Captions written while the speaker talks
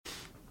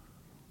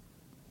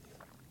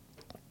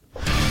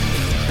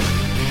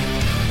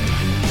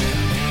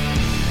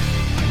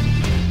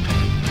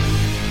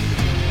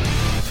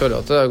føler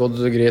at det har gått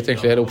greit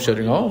egentlig hele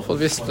oppkjøringen. For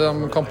hvis de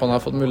kampene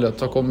har fått mulighet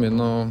til å komme inn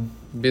og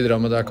bidra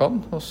med det jeg kan,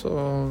 og så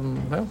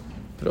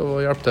prøve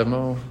å hjelpe til med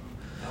å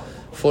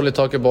få litt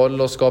tak i ball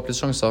og skape litt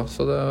sjanser.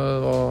 Så det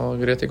var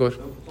greit i går.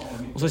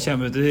 Og så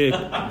kommer vi til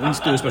den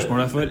store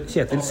spørsmålet, for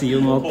Kjetil sier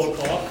jo nå at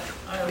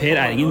Per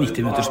er ingen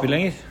 90-minutterspill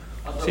lenger.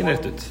 Sier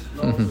rett ut.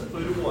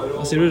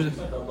 Hva sier du?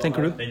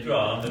 Tenker du?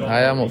 Nei,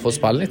 jeg må få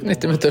spille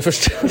 90 minutter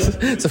først,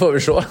 så får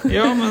vi se.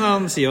 Ja, men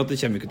han sier jo at det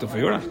kommer ikke til å få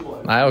gjøre det.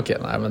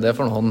 Nei, men det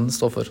får han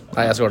stå for.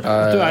 Nei, jeg skal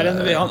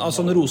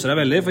han roser deg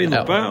veldig for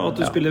innhoppet, og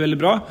at du spiller veldig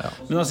bra,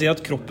 men han sier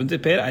at kroppen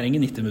til Per er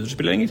ingen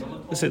 90-minutterspill lenger.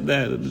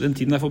 Den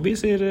tiden er forbi,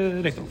 sier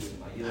Rekdal.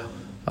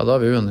 Ja, da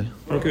er vi uenige.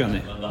 Er dere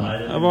uenige?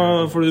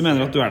 For du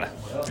mener at du er det?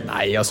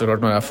 Nei, altså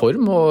klart når jeg er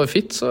form og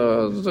fit, så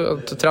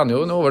jeg trener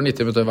jo over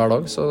 90 minutter hver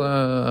dag,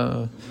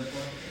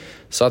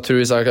 så jeg tror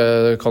hvis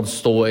jeg kan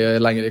stå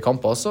lenger i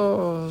kamper, så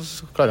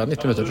klarer jeg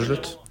 90 minutter til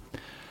slutt.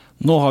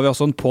 Nå har vi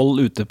altså en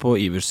poll ute på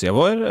Ivers-siden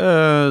vår.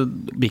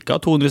 Bikka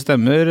 200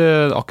 stemmer,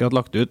 akkurat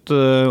lagt ut,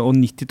 og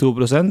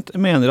 92%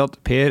 mener at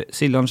Per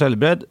Siljan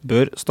Skjelbred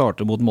bør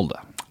starte mot Molde.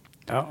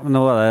 Ja, men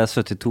nå er det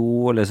 72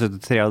 eller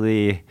 73 av de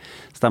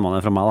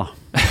stemmene fra meg da.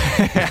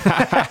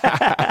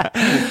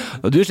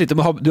 Du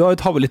har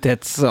et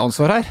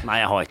habilitetsansvar her. Nei,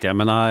 jeg har ikke det,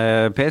 men jeg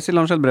er Per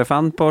Siljan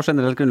Skjelbred-fan på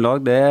generelt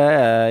grunnlag. Det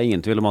er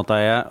ingen tvil om at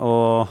jeg er,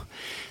 og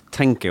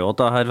tenker jo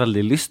at jeg har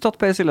veldig lyst til at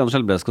Per Siljan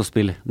Skjelbred skal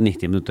spille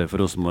 90 minutter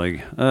for Rosenborg.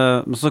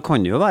 Men så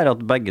kan det jo være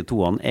at begge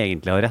toene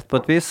egentlig har rett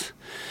på et vis.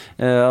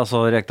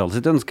 Altså Rekdal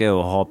sitt ønske er jo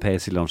å ha Per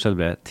Siljan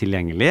Skjelbred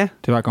tilgjengelig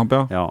til hver kamp,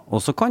 ja, og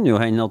så kan det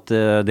jo hende at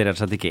det rett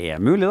og slett ikke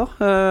er mulig da.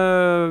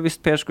 Hvis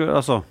Per skulle,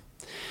 altså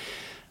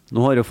nå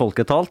har jo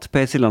folket talt,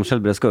 Per Siljan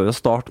Skjelbred skal jo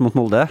starte mot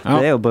Molde.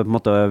 Det er jo på en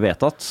måte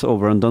vedtatt,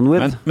 over and done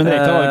with. Men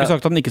Rekdal har ikke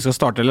sagt at han ikke skal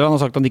starte, eller han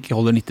har sagt at han ikke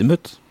holder 90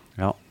 minutter.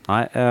 Ja,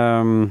 nei,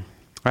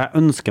 jeg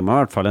ønsker meg i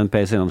hvert fall en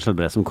Per Siljan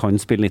Skjelbred som kan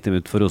spille 90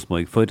 minutter for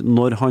Rosenborg, for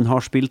når han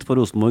har spilt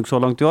for Rosenborg så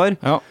langt i år,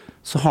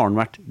 så har han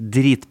vært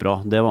dritbra.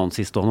 Det var han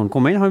sist da han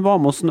kom inn. Han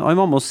var med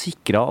å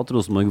sikre at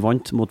Rosenborg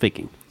vant mot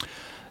Viking.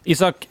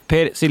 Isak,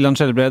 Per Siljan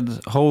Skjelbred,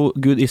 how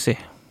good is he?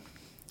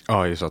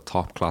 Oh, he's a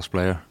top class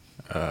player.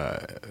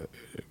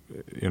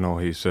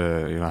 He's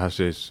has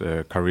his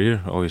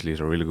career. Obviously,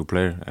 he's a really good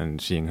player, and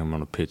seeing him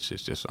on the pitch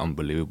is just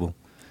unbelievable.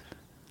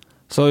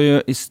 So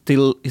he's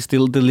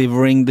still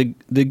delivering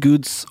the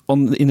goods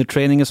in the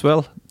training as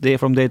well,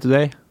 from day to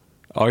day.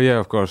 Oh yeah,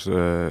 of course.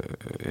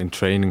 In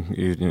training,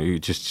 you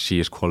just see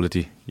his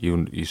quality.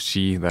 You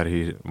see that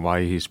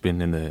why he's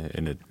been in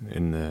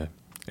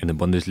the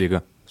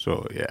Bundesliga.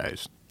 So yeah,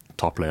 he's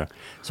top player.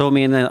 So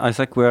me and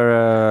Isaac, we're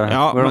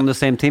on the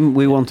same team.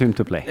 We want him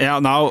to play. Yeah,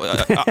 now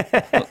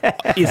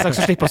Isak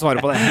skal slippe å svare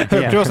på det.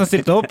 Hørte du hvordan han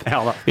stilte opp?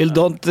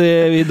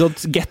 We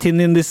don't get him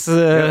in this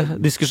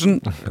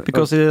discussion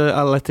because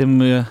I'll let him.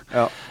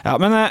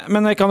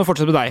 Men jeg kan jo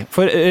fortsette med deg.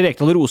 For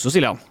Rekdal roser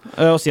Siljan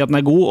og sier at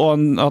den er god,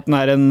 og at den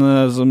er en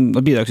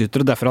bidragsyter,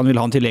 og derfor han vil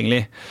ha den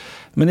tilgjengelig.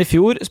 Men i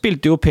fjor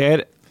spilte jo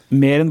Per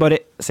mer enn bare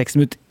 6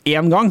 minutter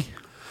én gang.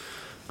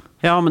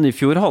 Ja, men i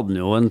fjor hadde han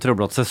jo en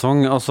trøblet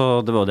sesong. Altså,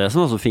 det var det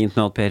som var så fint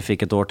med at Per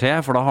fikk et år til,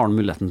 for da har han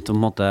muligheten til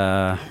å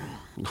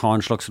ha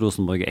en slags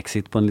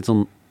Rosenborg-exit på en litt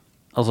sånn,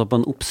 altså på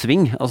en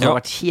oppsving. Altså, det har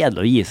vært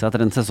kjedelig å gi seg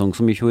etter en sesong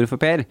som i fjor for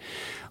Per.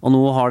 Og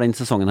nå har den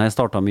sesongen her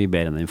startet mye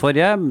bedre enn den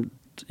forrige.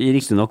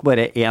 Riktig nok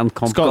bare én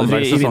kamp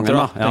gammel sesongen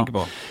da.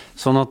 Ja.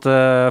 Sånn at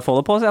få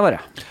det på, sier jeg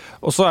bare.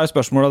 Og så er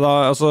spørsmålet da,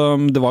 altså,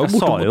 det var jo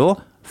borte. Jeg sa jo,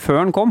 før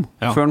han kom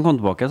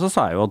tilbake, så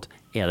sa jeg jo at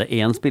er det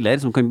en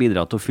spiller som kan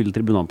bidra til å fylle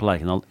tribunalen på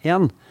Lerkendal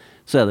igjen,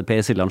 så er det Per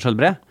Siljan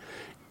Skjelbred.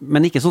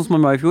 Men ikke sånn som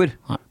han var i fjor,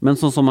 men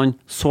sånn som han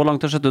så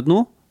langt har sett ut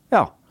nå,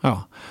 ja.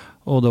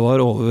 Og det var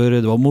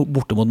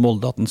borte mot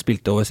Molde at han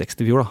spilte over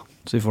 60 fjor da,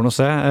 så vi får nå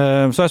se.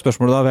 Så er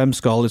spørsmålet da, hvem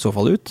skal i så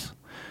fall ut?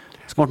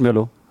 Smart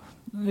Mjøllo.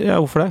 Ja,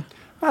 hvorfor det?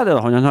 Nei, det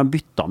er han har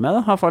byttet med,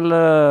 i hvert fall.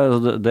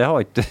 Det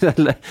har ikke,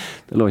 det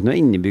lå ikke noe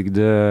innebygd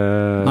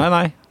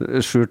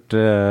skjult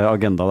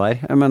agenda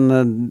der,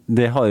 men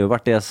det har jo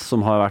vært det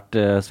som har vært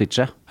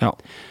switchet. Ja.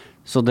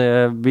 Så det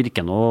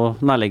virker noe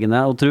nærliggende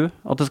å tro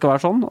at det skal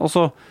være sånn, og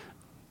så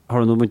har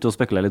du nå begynt å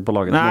spekulere litt på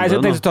laget. Nei,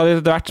 jeg tenkte å ta det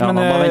etter hvert, men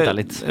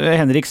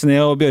Henrik Sne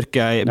og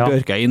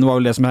Bjørkein var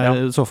vel det som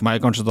jeg så for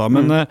meg kanskje da,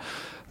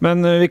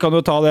 men vi kan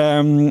jo ta det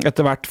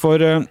etter hvert,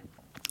 for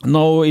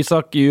now,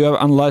 Isak, you have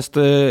analyzed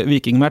the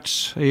Viking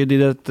match. You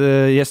did it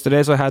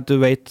yesterday, so I had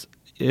to wait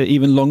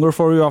even longer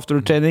for you after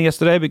the training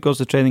yesterday, because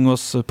the training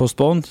was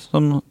postponed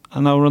an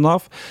hour and a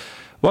half.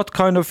 What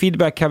kind of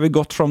feedback have you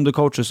got from the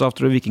coaches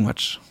after the Viking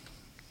match?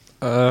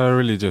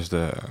 Really just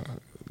the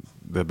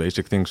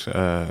basic things,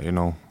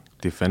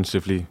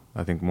 defensively,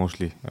 I think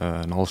mostly,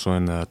 and also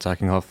in the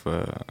attacking half.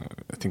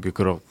 I think we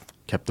could have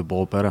kept the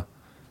ball better,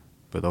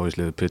 but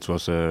obviously the pitch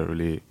was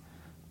really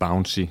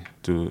bouncy.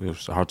 It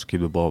was hard to keep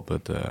the ball,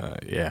 but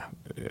there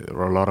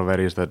were a lot of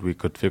areas that we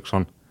could fix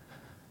on.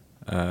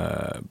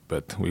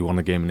 But we won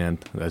the game in the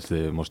end. That's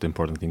the most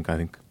important thing, I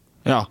think.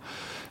 Ja,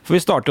 for vi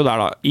starter jo der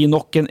da, i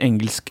nok en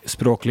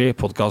engelskspråklig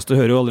podcast. Du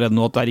hører jo allerede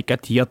nå at det ikke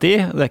er 10 av 10,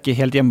 det er ikke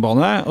helt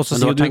hjemmebane. Og så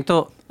men du har tenkt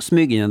å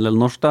smyge inn en lille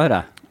norsk da, hører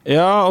jeg?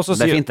 Ja, og så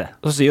Det er fint, det.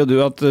 sier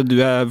du at du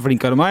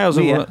flinkere enn meg, og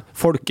så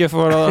folket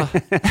for da...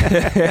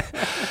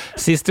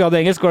 Sist vi hadde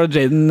engelsk var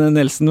det Jaden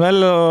Nelson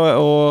vel,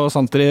 og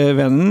Santeri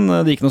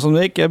Vennen, det gikk noe som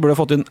det gikk. Jeg burde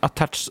fått inn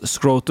attached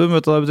scrotum,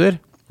 vet du hva det betyr?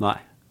 Nei.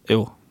 Jo.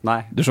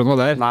 Nei. Du skjønner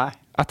hva det er? Nei.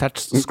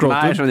 Attached scrotum.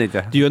 Nei, jeg skjønner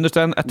ikke. Do you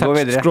understand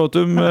attached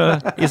scrotum,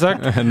 Isak?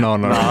 No.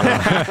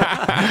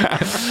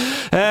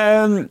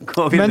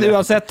 Men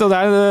uansett, og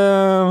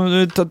du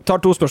tar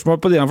 2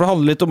 spørsmål på dine, for det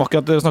handler litt om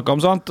akkurat det vi snakket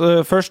om, sant?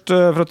 Først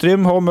fra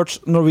Trym, how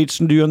much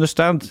Norwegian do you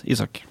understand,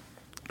 Isak?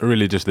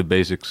 Really just the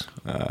basics.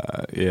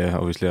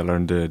 Obviously I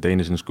learned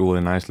Danish in school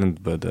in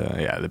Iceland, but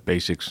the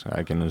basics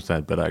I can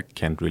understand, but I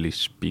can't really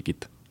speak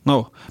it.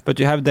 No, but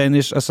you have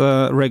Danish as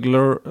a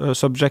regular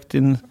subject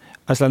in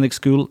Icelandic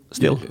school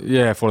still?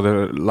 Yeah, for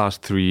the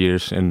last 3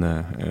 years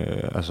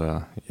as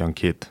a young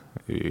kid,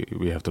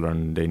 we have to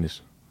learn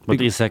Danish. But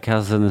Isak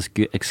has an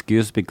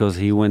excuse because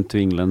he went to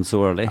England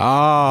so early.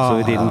 So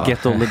he didn't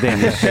get all the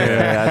Danish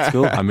at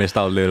school. I missed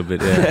out a little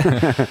bit,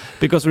 yeah.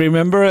 Because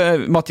remember,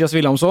 Mathias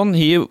Williamson,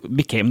 he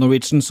became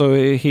Norwegian, so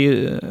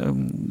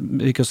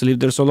because he lived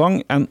there so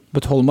long,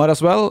 but Holmar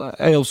as well,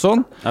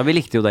 Eyolfsson. Ja, vi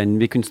likte jo den.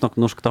 Vi kunne snakke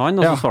norsk til han,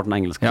 og så svarte han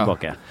engelsk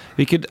tilbake.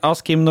 We could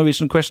ask him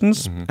Norwegian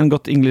questions and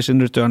got English in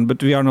return,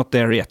 but we are not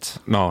there yet.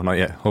 No, not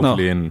yet.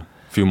 Hopefully in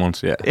few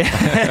months, yeah.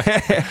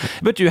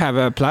 But you have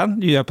a plan?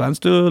 Do you have plans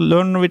to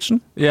learn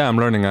Norwegian? Yeah, I'm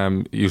learning.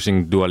 I'm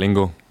using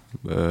Duolingo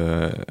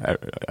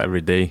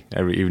every day,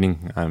 every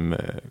evening. I'm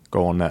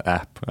go on that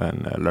app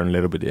and learn a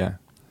little bit, yeah.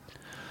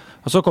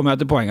 Og så kommer jeg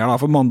til poenget her da,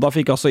 for mandag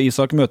fikk altså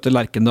Isak møte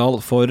Lerkendal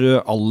for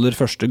aller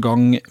første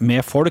gang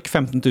med folk,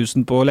 15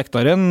 000 på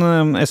Lektaren.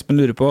 Espen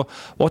lurer på,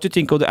 what do you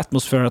think of the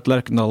atmosphere at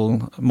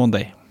Lerkendal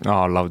Monday?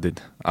 Oh, I loved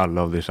it. I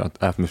love this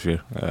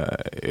atmosphere.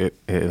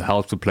 It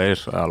helps the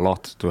players a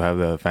lot to have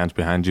the fans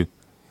behind you.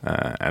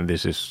 And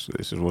this is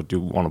what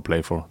you want to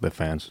play for, the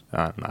fans.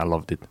 And I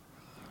loved it.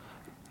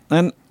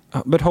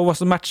 But how was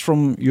the match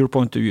from your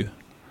point of view?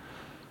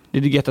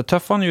 Did you get a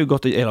tough one? You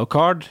got a yellow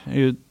card.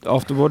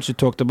 Afterwards, you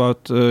talked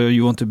about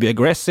you want to be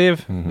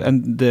aggressive,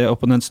 and the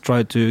opponents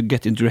tried to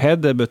get into your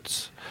head,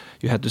 but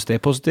you had to stay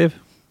positive.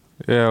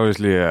 Yeah,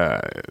 obviously,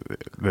 a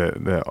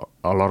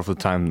lot of the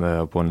time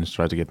the opponents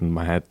try to get in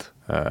my head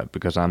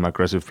because I'm an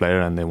aggressive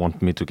player and they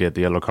want me to get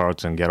the yellow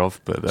cards and get off.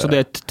 But so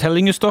they're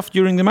telling you stuff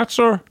during the match,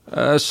 or?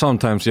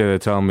 Sometimes, yeah, they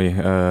tell me,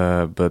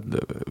 but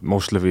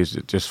mostly it's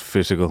just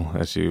physical,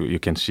 as you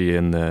can see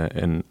in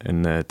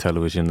the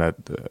television that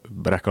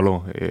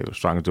Brekalo was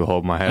trying to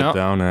hold my head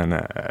down, and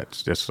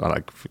it's just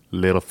like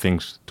little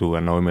things to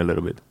annoy me a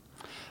little bit.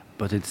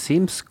 But it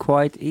seems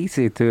quite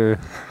easy to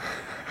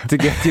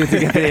get you to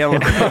get the yellow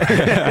card.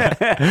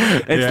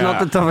 It's not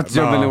the toughest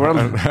job in the world.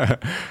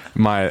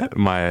 My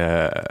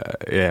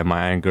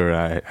anger,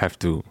 I have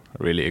to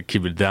really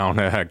keep it down.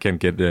 I can't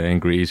get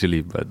angry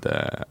easily, but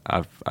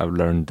I've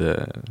learned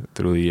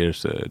through the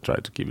years try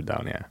to keep it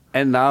down. Yeah.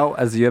 And now,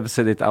 as you have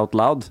said it out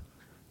loud,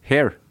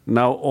 here.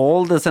 Now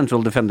all the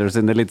central defenders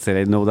in the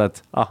Eliteserien know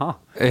that,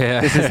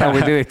 this is how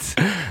we do it.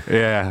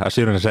 Yeah, I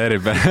shouldn't have said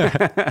it, but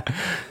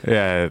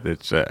yeah,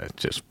 it's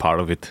just part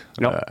of it.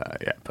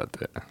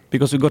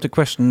 Because we got a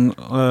question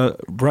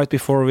right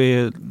before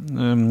we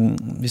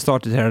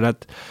started here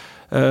that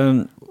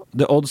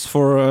the odds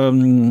for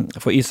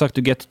Isak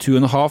to get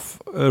 2.5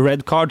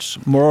 red cards,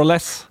 more or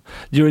less,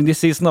 during this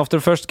season after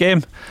the first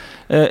game.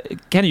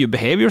 Can you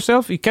behave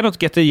yourself? You cannot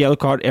get a yellow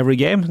card every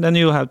game. Then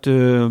you have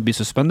to be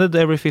suspended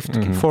every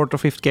fourth or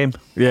fifth game.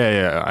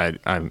 Yeah.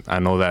 I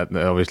know that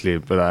obviously,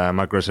 but I'm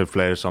an aggressive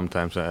player.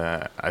 Sometimes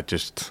I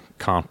just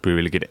can't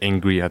really get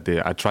angry at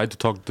I try to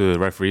talk to the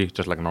referee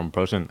just like a normal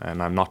person,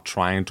 and I'm not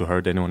trying to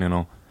hurt anyone, you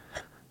know.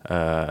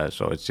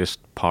 So it's just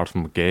part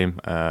of the game.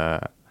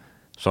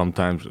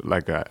 Sometimes,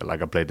 like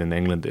I played in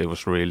England, it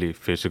was really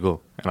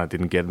physical, and I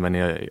didn't get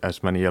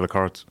as many yellow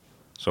cards.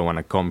 So when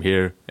I come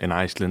here in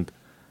Iceland,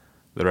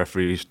 the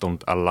referees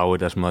don't allow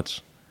it as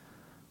much,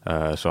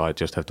 so I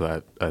just have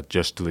to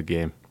adjust to the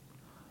game.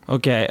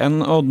 Okay,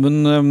 and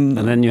Oddmund...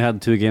 and then you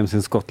had 2 games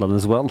in Scotland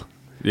as well.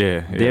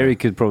 Yeah. There you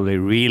could probably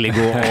really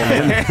go all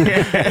in.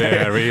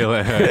 Yeah, real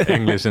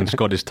English and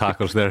Scottish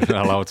tackles there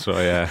allowed, so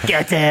yeah.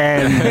 Get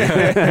in!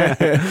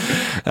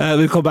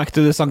 We'll come back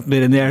to the St.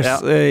 Mirren years,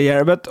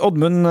 but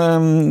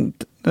Oddmund...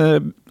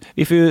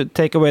 if you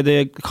take away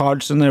the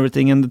cards and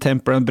everything and the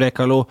temper and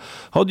Brekalo,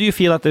 how do you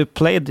feel that they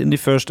played in the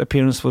first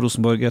appearance for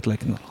Rosenborg at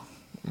Lerkendal?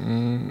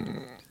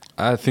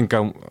 I think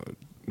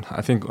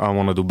I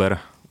want to do better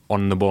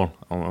on the ball.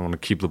 I want to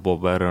keep the ball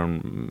better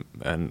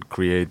and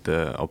create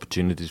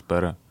opportunities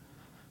better.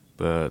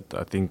 But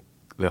I think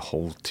the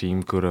whole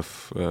team could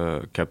have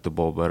kept the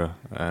ball better.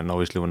 And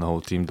obviously when the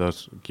whole team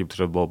does keep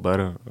the ball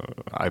better,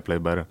 I play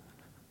better.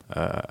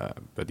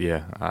 But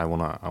yeah, I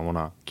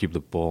wanna keep the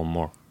ball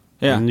more.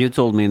 Yeah. And you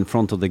told me in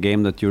front of the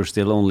game that you're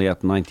still only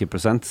at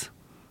 90%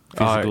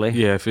 physically.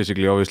 Yeah,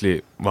 physically,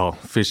 obviously. Well,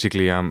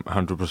 physically I'm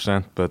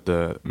 100%, but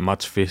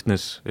match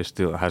fitness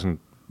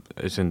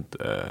isn't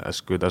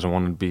as good as I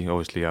want to be.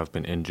 Obviously, I've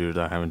been injured.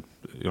 I haven't,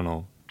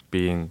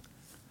 being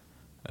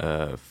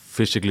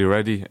physically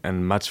ready,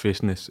 and match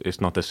fitness is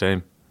not the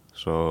same.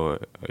 So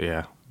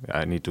yeah,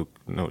 I need to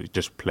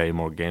just play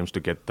more games to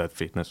get that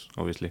fitness,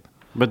 obviously.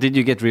 But did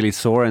you get really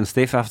sore and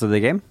stiff after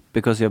the game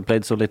because you have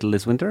played so little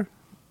this winter?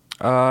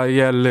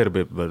 Yeah, a little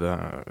bit, but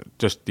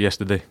just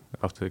yesterday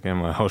after the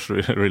game I was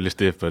really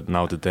stiff. But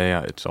now today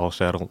it's all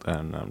settled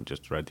and I'm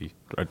just ready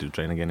to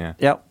train again. Yeah.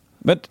 Yeah.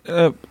 But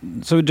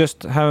so we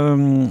just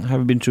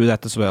have been through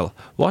that as well.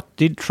 What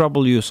did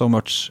trouble you so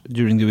much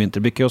during the winter?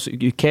 Because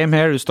you came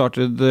here, you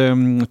started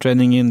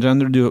training in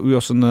January. You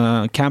was on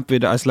a camp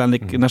with the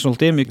Icelandic national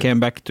team. You came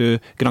back to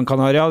Gran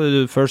Canaria,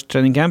 the first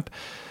training camp.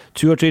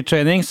 2 or 3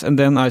 trainings, and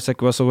then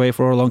Isaac was away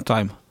for a long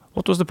time.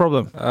 What was the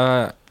problem?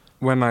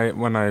 When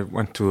I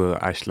went to the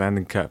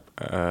Icelandic camp,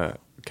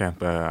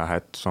 I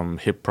had some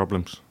hip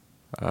problems.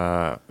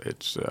 I've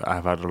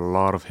had a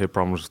lot of hip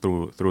problems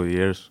through the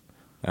years,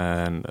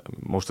 and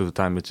most of the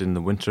time it's in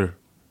the winter.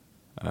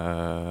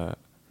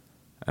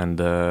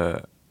 And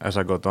as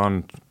I got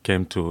on,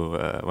 went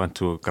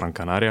to Gran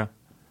Canaria.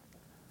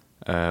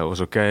 It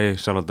was okay,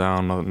 settled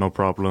down, no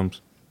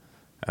problems.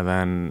 And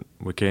then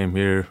we came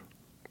here.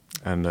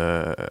 And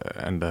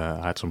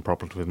I had some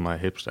problems with my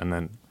hips, and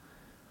then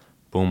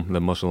boom, the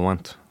muscle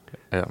went.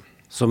 Yeah.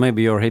 So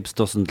maybe your hips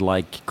doesn't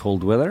like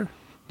cold weather?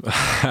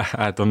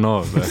 I don't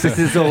know. This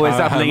is always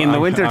happening in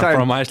the winter time. I'm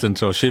from Iceland,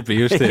 so should be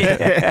used to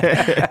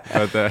it.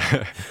 But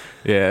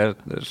yeah,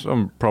 there's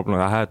some problem.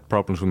 I had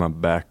problems with my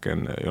back,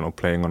 and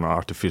playing on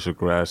artificial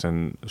grass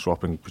and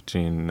swapping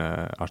between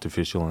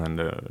artificial and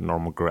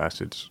normal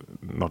grass. It's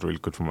not really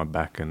good for my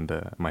back and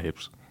my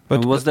hips.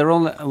 But was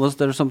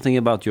there something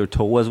about your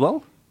toe as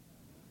well?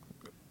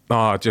 No,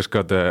 I just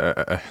got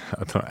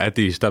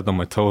Eddie stepped on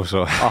my toe,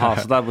 so...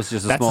 so that was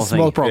just a That's small a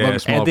small thing. problem. Yeah,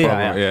 small Eddie,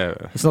 problem, yeah.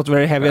 It's not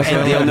very heavy as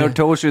well. Eddie on your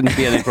toe shouldn't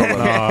be any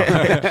problem.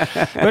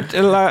 But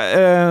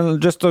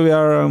just so we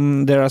are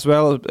there as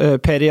well,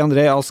 Perry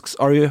André asks,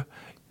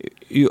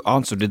 you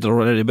answered it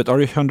already, but are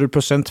you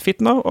 100%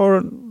 fit now,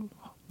 or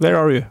where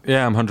are you?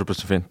 Yeah, I'm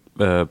 100%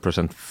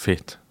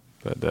 fit.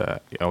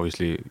 But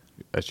obviously,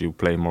 as you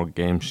play more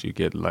games, you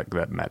get like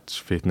that match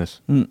fitness.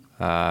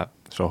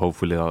 So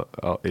hopefully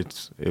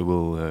it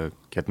will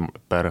get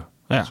better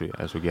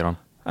as we get on.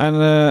 And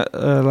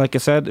like I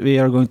said, we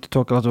are going to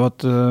talk a lot about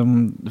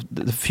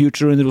the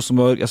future in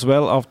Rosenborg as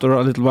well after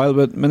a little while,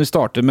 men vi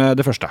starter med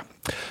det første.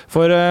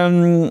 For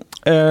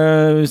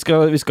vi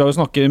skal jo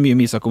snakke mye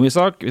med Isak om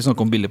Isak. Vi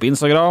snakker om bilder på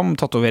Instagram,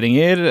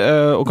 tatoveringer,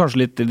 og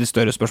kanskje litt de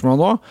større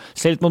spørsmålene nå.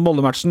 Se litt mot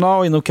Molde-matchen da,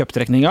 og innom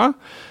cuptrekninga.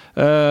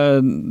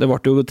 Det ble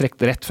jo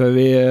trekt rett før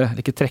vi,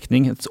 ikke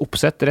trekning, et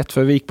oppsett rett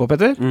før vi gikk på,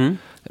 Petter.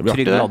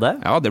 Trygg lade.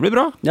 Ja, det blir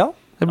bra. Ja.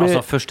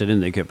 Altså, første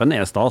runde i cupen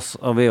stas,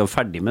 og vi er jo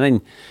ferdig med den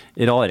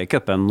rare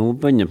cupen. Nå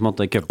begynner på en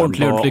måte cupen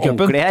på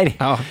ordentlig her.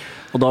 Ja.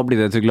 Og da blir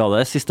det Trygg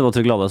Lade. Sist det var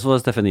Trygg Lade, så var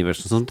det Steffen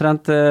Iversen som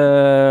trente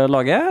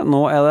laget.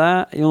 Nå er det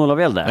Jon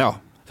Olav Gjelde. Ja.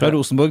 Fra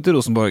Rosenborg til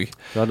Rosenborg.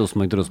 Fra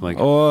Rosenborg til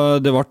Rosenborg.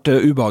 Og det ble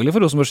ubehagelig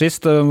for Rosenborg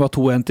sist. Det var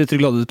 2-1 til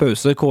Trygg Lade til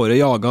pause. Kåre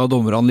jaga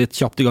dommerne litt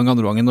kjapt i gang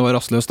andre gangen og var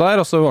rastløs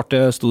der. Og så var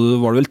det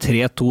vel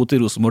 3-2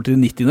 til Rosenborg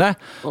til 90.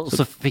 Og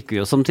så fikk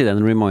vi jo samtidig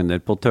en reminder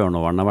på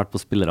turnoveren har vært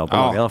på spillere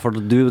på laget. For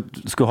du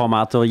skulle ha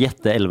meg til å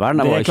gjette elveren.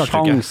 Det var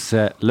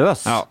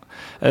sjanseløs. Ja.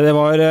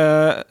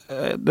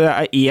 Det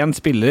er én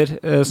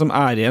spiller som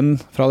er igjen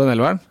fra den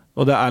elveren.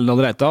 Og det er Erlend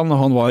Reitan,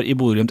 og han var i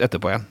Bodø/Glimt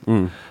etterpå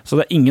igjen. Så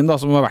det er ingen da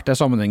som har vært der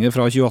sammenhengende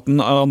fra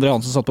 2018. André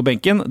Hansen satt på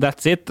benken,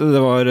 that's it.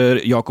 Det var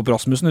Jakob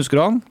Rasmussen, husker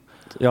du han?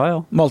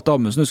 Ja. Malte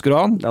Amundsen, husker du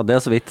han? Ja, det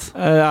er så vidt.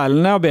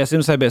 Erlend,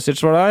 Besim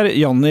Serbesic var der,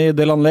 Janni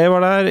Delanley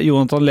var der,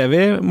 Jonathan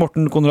Levi,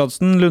 Morten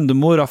Konradsen,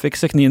 Lundemo,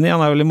 Rafik Seknini,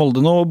 han er vel i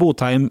Molde nå, og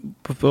Botheim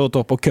på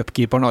topp, og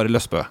cupkeeperen Ari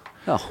Løsbø.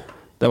 Ja.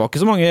 Det var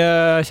ikke så mange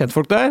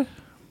kjentfolk der.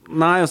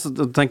 Nei, så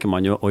tenker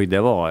man jo, oi, det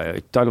var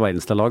ikke all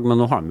verdens til lag, men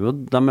nå har de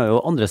er jo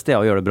andre steder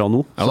å gjøre det bra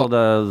nå, så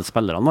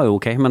spillerne var jo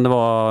ok, men det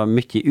var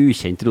mye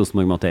ukjent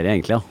Rosenborg-materie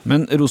egentlig, ja.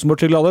 Men Rosenborg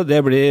Trygg Lade, det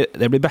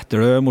blir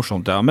bedre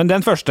morsomt, ja. Men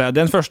den første,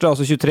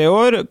 altså 23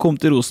 år, kom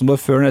til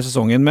Rosenborg før denne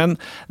sesongen, men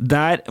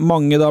der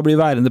mange da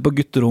blir værende på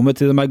gutterommet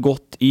til de er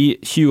godt i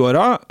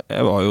 20-åra,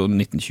 jeg var jo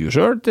 1920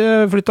 selv til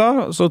jeg flytta,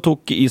 så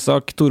tok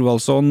Isak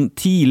Thorvaldsson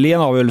tidlig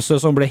en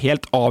avgjørelse som ble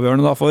helt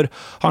avgjørende da for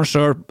han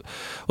selv,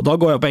 og da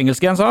går jeg på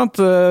engelsk igjen,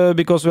 sant?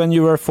 Because when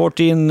you were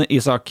 14,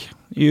 Isak,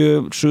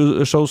 you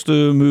chose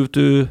to move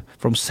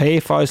from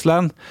safe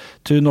Iceland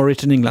to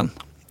Norwich in England.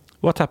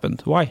 What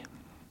happened? Why?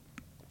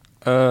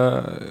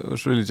 It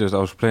was really just I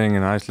was playing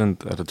in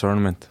Iceland at a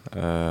tournament.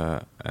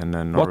 And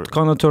then what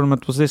kind of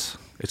tournament was this?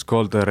 It's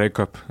called the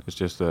RBK. It's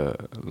just a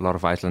lot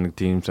of Icelandic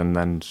teams and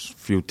then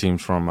few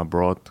teams from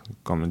abroad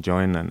come and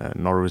join. And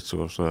Norwich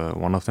was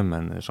one of them,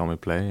 and they saw me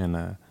play. And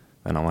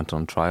then I went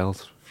on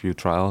few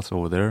trials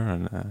over there,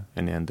 and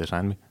in the end they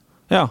signed me.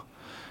 Yeah.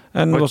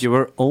 But you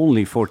were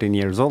only 14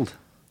 years old?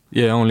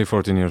 Yeah, only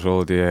 14 years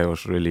old. Yeah, I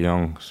was really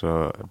young.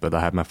 But I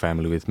had my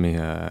family with me,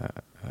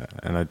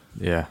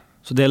 yeah.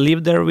 So they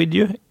lived there with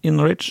you in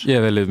Norwich?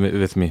 Yeah, they lived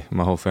with me,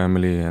 my whole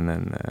family, and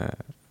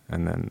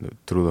then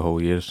through the whole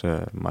years,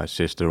 my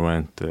sister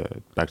went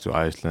back to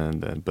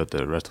Iceland, but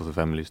the rest of the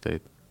family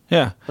stayed.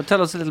 Yeah. But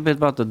tell us a little bit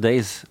about the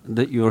days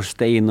that your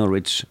stay in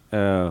Norwich.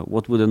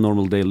 What would a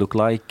normal day look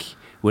like?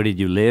 Where did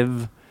you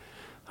live?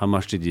 How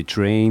much did you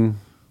train?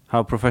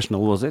 How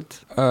professional was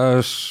it?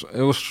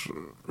 It was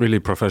really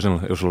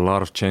professional. It was a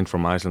lot of change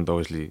from Iceland,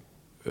 obviously.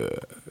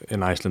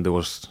 In Iceland, there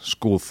was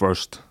school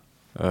first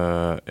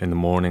in the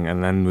morning,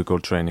 and then we go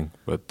training.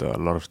 But a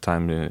lot of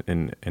time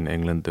in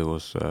England, there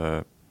was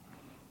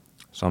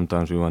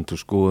sometimes we went to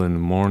school in the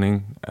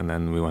morning, and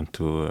then we went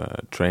to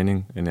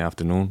training in the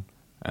afternoon,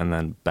 and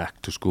then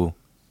back to school.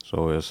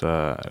 So it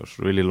was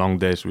really long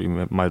days. We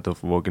might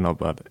have woken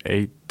up at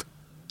 8,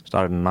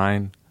 started at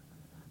 9,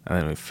 and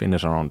then we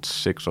finished around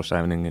 6 or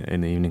 7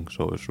 in the evening.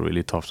 So it was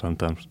really tough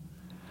sometimes.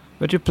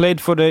 But you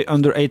played for the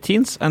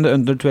under-18s and the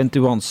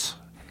under-21s.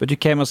 But you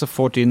came as a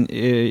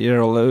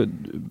 14-year-old.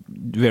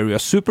 Were you a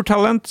super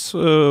talent?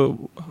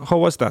 How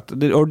was that?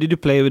 Or did you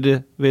play with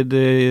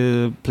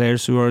the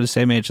players who are the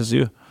same age as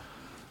you?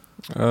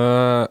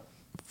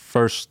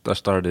 First, I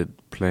started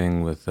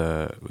playing with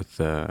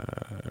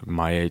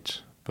my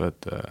age, but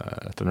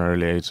at an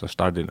early age, I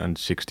started in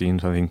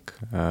 16, I think.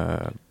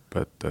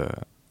 But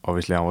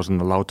obviously, I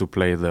wasn't allowed to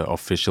play the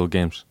official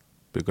games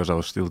because I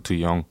was still too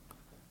young.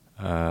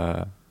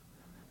 And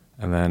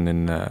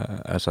then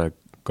as I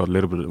got a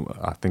little bit,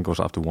 I think it was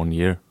after 1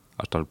 year,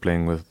 I started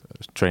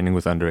training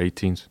with under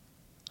 18s.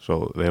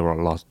 So they were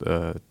a lot,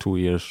 2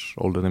 years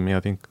older than me, I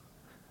think.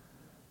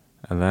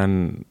 And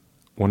then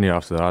 1 year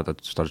after that, I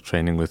started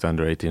training with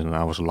under 18s, and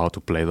I was allowed to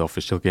play the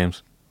official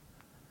games.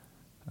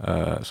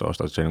 So I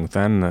started training with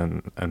them,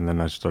 and then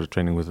I started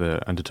training with the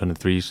under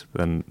 23s.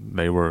 Then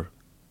they were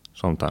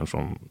sometimes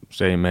from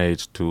same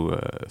age to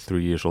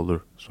 3 years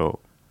older. So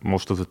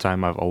most of the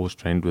time, I've always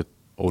trained with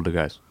older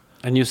guys.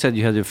 And you said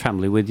you had your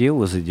family with you.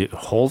 Was it your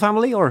whole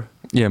family, or?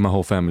 Yeah, my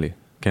whole family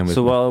came with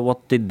me. So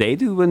what did they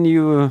do when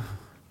you?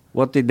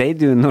 What did they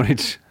do in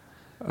Norwich?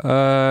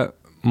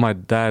 My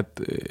dad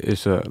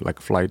is a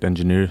flight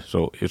engineer,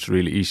 so it's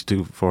really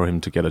easy for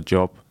him to get a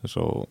job.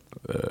 So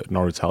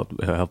Norwich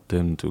helped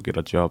him to get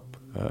a job,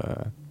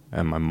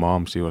 and my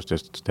mom, she was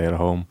just stay at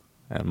home,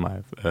 and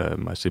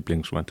my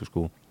siblings went to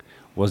school.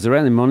 Was there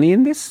any money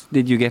in this?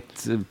 Did you get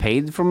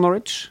paid from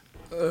Norwich?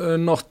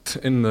 Not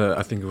in the.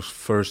 I think it was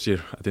first year.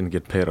 I didn't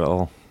get paid at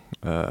all.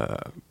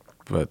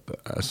 But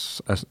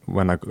as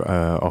when I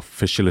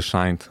officially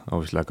signed,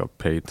 obviously I got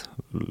paid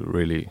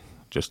really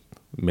just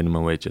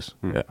minimum wages.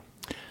 Yeah.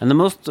 And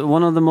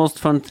one of the most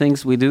fun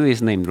things we do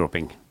is name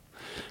dropping.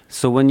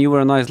 So when you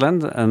were in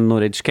Iceland and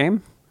Norwich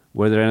came,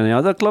 were there any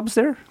other clubs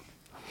there?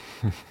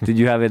 Did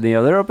you have any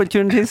other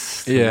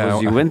opportunities? Yeah,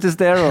 was Juventus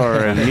there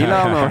or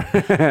Milan?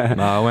 Or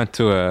No, I went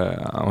to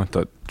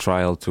a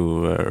trial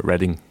to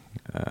Reading,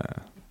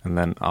 and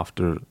then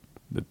after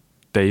the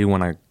day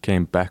when I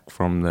came back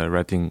from the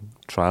Reading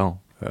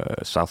trial,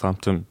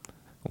 Southampton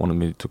wanted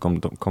me to come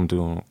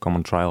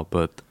on trial,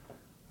 but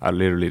I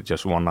literally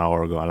just 1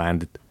 hour ago I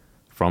landed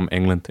from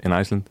England in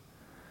Iceland,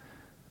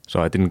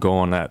 so I didn't go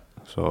on that.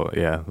 So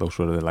yeah, those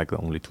were the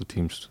only 3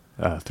 teams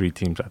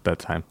at that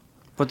time.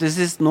 But is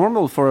this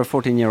normal for a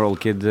 14-year-old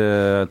kid,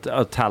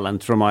 a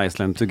talent from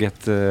Iceland, to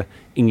get the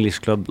English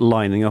club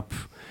lining up,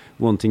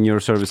 wanting your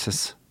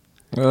services?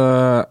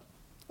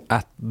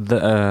 At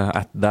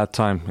that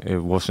time,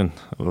 it wasn't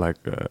like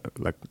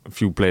a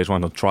few players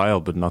went on trial,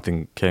 but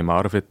nothing came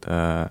out of it.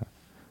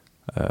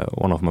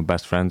 One of my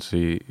best friends,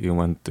 he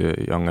went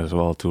young as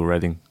well to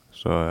Reading.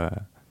 So,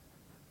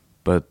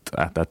 but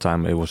at that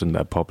time, it wasn't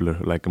that popular.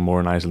 Like more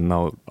in Iceland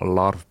now, a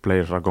lot of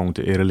players are going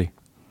to Italy.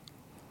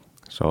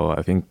 So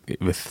I think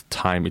with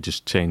time, it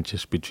just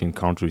changes between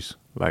countries.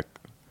 Like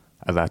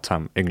at that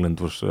time, England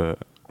was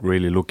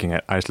really looking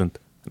at Iceland.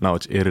 Now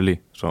it's Italy,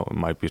 so it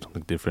might be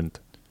something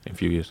different in a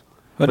few years.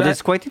 But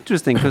it's quite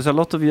interesting because a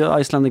lot of your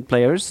Icelandic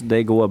players,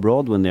 they go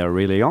abroad when they are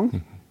really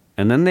young,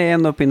 and then they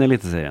end up in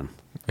Eliteserien.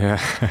 Yeah.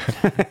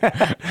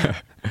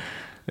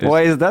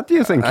 Why is that, do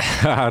you think?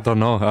 I don't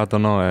know. I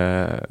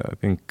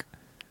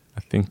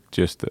think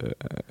just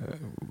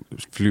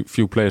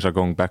few players are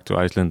going back to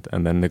Iceland,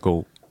 and then they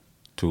go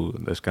to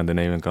the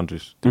Scandinavian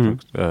countries.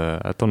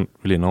 I don't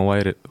really know why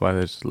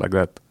it's like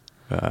that.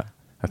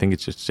 I think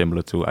it's just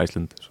similar to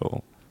Iceland.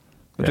 So.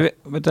 Yeah.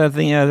 But I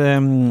think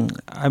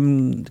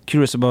I'm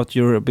curious about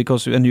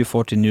because when you're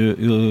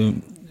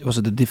 14, was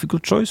it a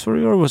difficult choice for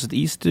you, or was it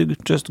easy to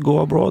just go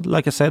abroad?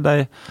 Like I said,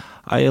 I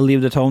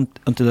lived at home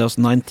until I was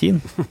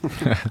 19.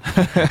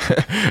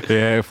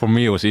 Yeah, for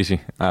me it was easy.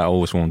 I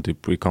always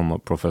wanted to become a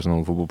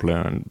professional football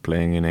player, and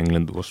playing in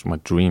England was my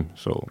dream.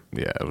 So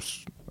yeah,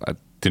 I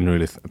didn't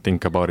really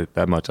think about it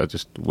that much. I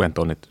just went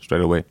on it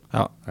straight away.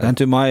 And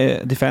to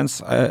my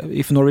defense,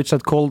 if Norwich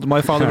had called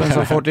my father when I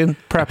was 14,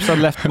 perhaps I'd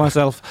left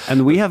myself.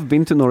 And we have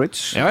been to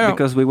Norwich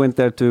because we went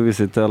there to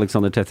visit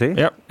Alexander Tetti.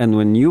 Yep. And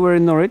when you were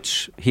in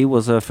Norwich, he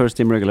was a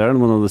first-team regular and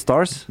one of the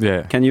stars.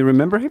 Yeah. Can you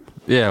remember him?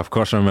 Yeah, of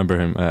course I remember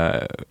him.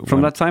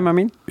 From that time, I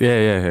mean?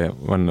 Yeah.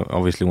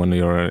 When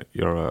you're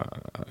a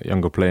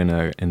younger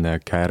player in the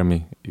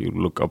academy, you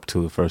look up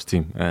to the first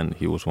team, and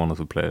he was one of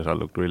the players I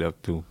looked really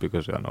up to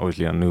because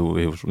obviously I knew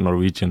he was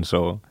Norwegian,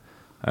 so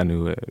I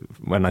knew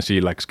when I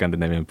see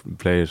Scandinavian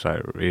players, I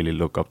really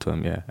look up to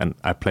them. Yeah, and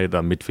I played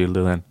a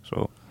midfielder then.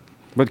 So,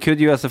 but could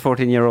you, as a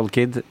 14-year-old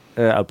kid,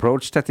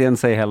 approach Tetty and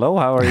say hello?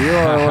 How are you?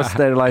 Or was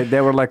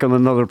they were like on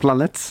another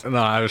planet?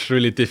 No, it was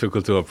really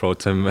difficult to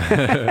approach him.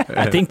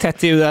 I think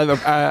Tetty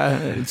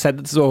said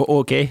it's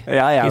okay.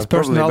 Yeah, his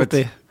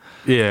personality.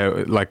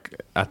 Yeah,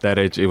 like at that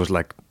age, it was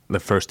like the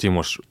first team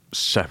was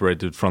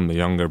separated from the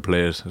younger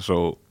players,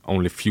 so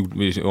we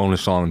only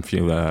saw them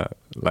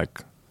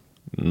like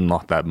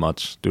not that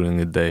much during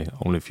the day,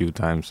 only a few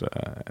times.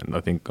 And I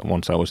think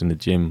once I was in the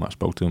gym, I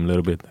spoke to him a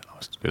little bit. I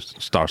was just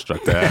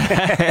starstruck there.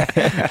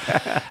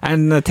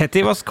 And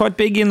Tetty was quite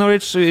big in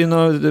Norwich,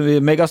 the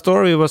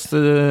megastore. We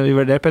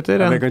were there,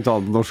 Petter. Vi kan ta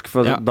det norsk,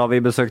 for da vi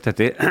besøkte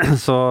Tetty,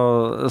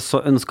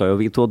 så ønsket jo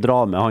vi to å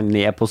dra med han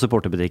ned på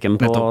supporterbutikken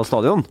på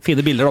stadion.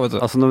 Fine bilder da, vet du.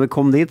 Altså når vi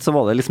kom dit, så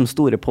var det liksom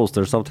store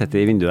posters av Tetty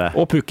i vinduet.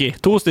 Og Pukki.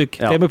 2 stykk.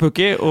 Det med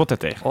Pukki og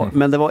Tetty.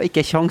 Men det var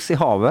ikke sjans i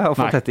havet å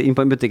få Tetty inn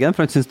på en butikken,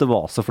 for han syntes det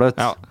var så fløtt.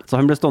 Ja. Så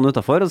han ble stående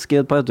utenfor og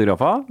skrev et par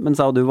autografer, mens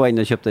jeg og du var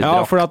inne og kjøpte en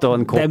drakt og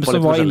en kopp. Dem som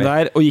var inne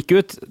der og gikk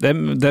ut,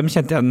 dem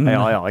kjente igjen.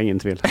 Ja, ingen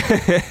tvil.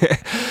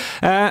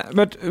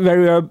 But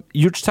were you a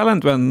huge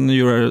talent when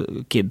you were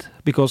a kid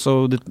because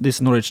of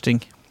this Norwich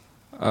thing?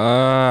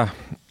 I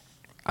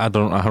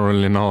don't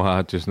really know.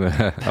 I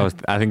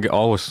think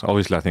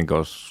obviously I think I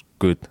was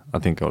good. I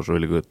think I was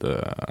really good.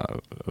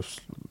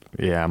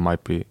 I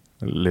might be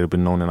a little bit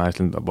known in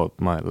Iceland about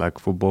my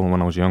football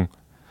when I was young.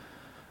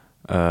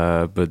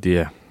 But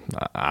yeah,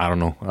 I don't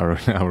know. I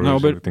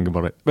really think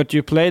about it. But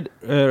you played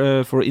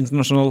for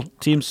international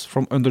teams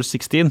from under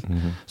 16,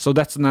 so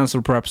that's an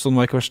answer perhaps on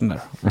my question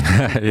there.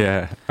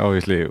 Yeah,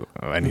 obviously,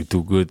 when you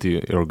do good,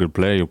 you're a good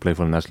player. You play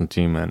for the national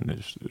team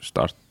and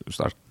start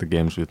the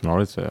games with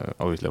Norwich.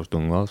 Obviously, I was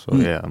doing well, so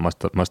yeah,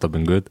 must have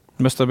been good.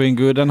 Must have been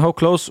good. And how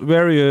close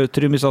were you?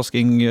 Trym is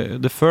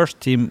asking the first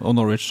team on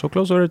Norwich. How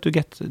close were you to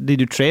get? Did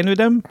you train with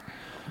them?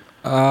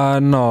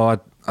 No, I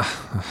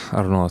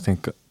don't know. I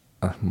think.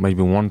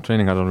 Maybe one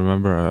training, I don't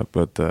remember,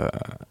 but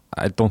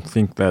I don't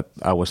think that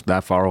I was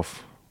that far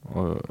off.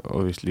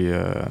 Obviously,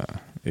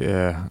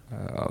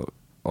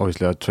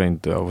 obviously I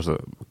trained. I was a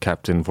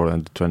captain for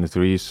the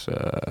 23s,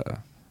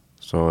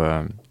 so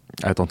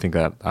I don't think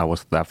that I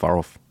was that far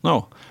off.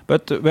 No,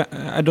 but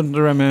I don't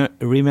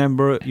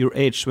remember your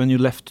age when you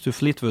left to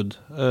Fleetwood.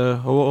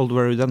 How old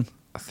were you then?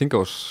 I think I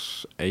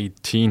was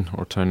 18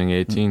 or turning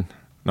 18.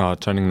 No,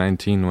 turning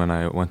 19 when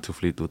I went to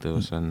Fleetwood. It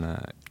was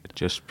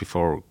just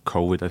before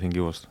COVID, I think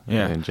it was,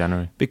 in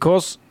January.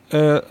 Because,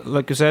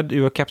 like you said,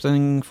 you were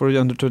captaining for the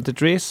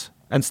under-23s,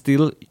 and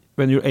still,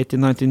 when you're 18,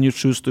 19, you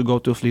choose to go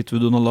to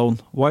Fleetwood on a loan.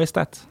 Why is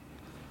that?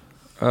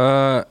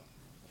 I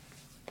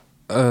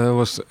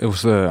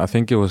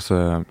think it was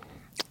the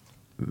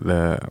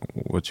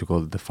what you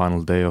call it, the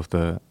final day of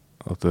the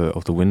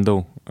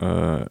window,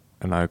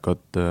 and I got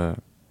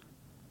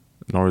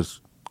Norris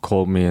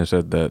called me and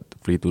said that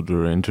Fleetwood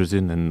were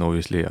interested, and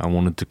obviously I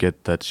wanted to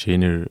get that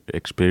senior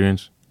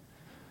experience.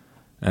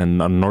 And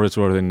Norwich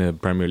were in the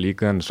Premier League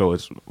then, so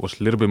it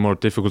was a little bit more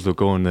difficult to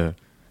go in the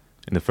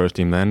first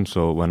team then.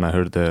 So when I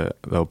heard the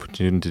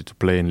opportunity to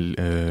play in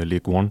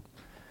League One,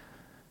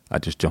 I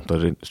just jumped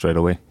at it straight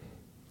away.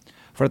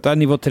 For dette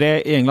nivå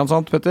 3 i England,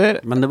 sant,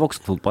 Petter? Men det er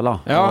voksenfotball, da.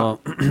 Ja. Og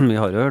vi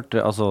har jo hørt,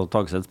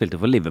 Tagseth spilte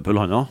for Liverpool,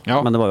 han også.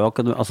 Ja. Men det var jo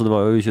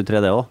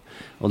 23 det også.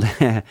 Og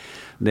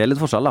det er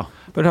litt forskjell, da.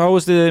 But how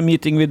was the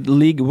meeting with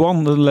League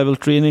One, the level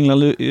 3 in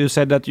England? You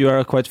said that you are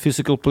a quite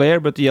physical player,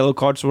 but the yellow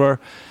cards were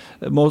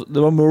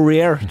more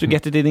rare to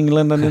get it in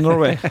England than in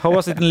Norway. How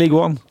was it in League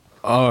One?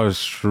 Oh, it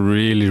was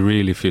really,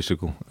 really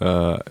physical.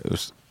 It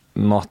was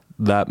not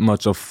that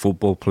much of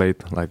football played.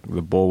 Like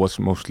the ball was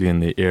mostly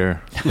in the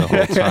air the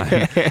whole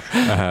time.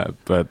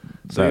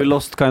 So you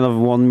lost kind of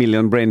 1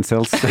 million brain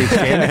cells each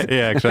game.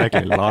 Yeah,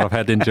 exactly. A lot of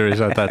head injuries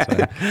at that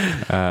time.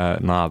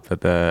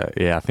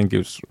 I think it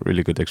was a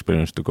really good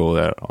experience to go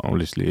there.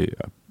 Honestly,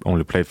 I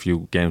only played a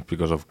few games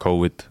because of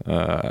COVID,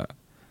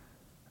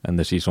 and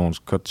the season was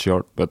cut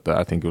short. But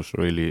I think it was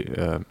really,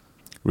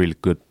 really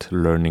good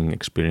learning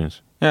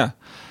experience. Yeah.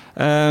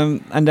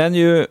 And then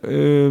you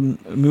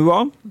move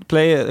on,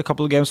 play a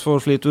couple of games for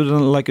Fleetwood,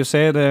 and like you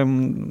said,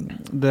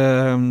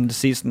 the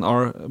season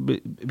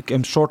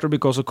became shorter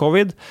because of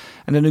COVID.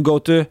 And then you go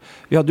to,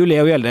 we had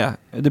Leo Gjelde.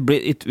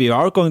 We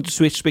are going to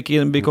switch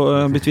between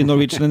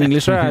Norwegian and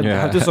English. I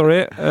have to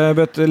sorry,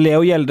 but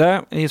Leo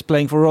Gjelde, he's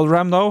playing for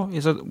Rotherham now.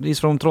 He's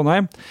from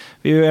Trondheim.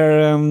 We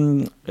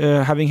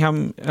were having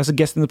him as a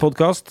guest in the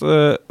podcast.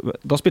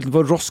 Da spilte han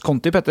for Ross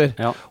County, Petter.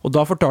 Ja. Og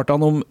da fortalte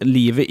han om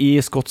livet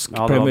i skotsk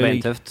Premier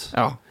League. Tøft.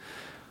 Ja.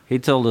 He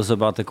told us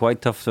about a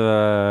quite tough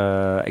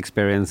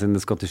experience in the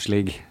Scottish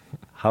League.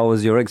 How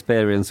was your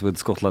experience with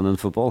Scotland and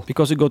football?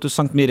 Because you go to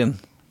St. Mirren.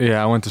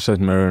 Yeah, I went to St.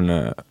 Mirren.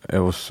 It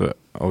was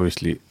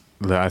obviously,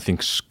 I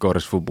think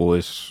Scottish football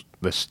is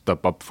the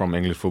step up from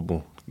English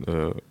football.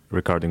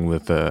 Regarding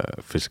with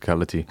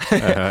physicality.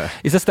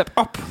 It's a step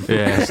up.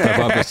 Yeah, step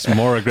up. It's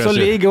more aggressive. So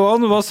League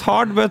One was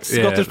hard, but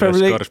Scottish Premier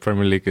League. Scottish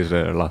Premier League is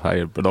a lot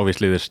higher, but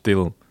obviously there's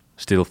still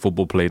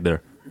football played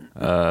there.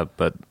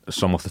 But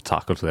some of the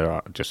tackles there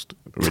are just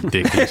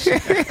ridiculous.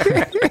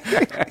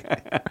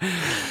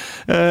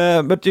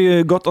 But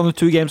you got only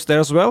 2 games there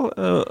as well.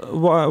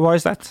 Why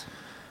is that?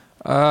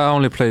 I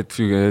only played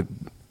few.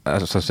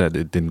 As I said,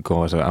 it didn't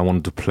go as I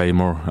wanted to play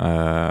more.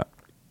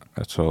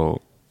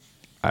 So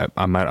I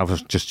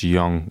was just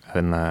young,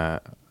 and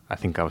I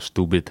think I was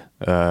stupid.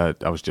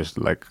 I was just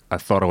like I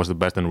thought I was the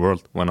best in the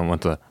world when I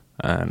went to,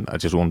 and I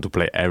just wanted to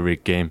play every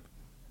game.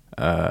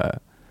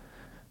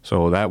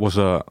 So that was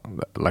a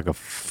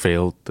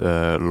failed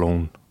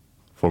loan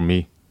for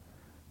me.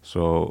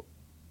 So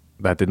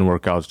that didn't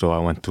work out. So I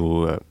went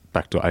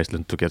back to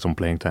Iceland to get some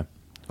playing time.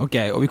 Ok,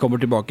 og vi kommer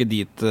tilbake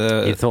dit.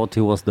 He thought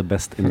he was the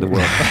best in the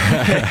world.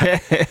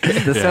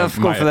 The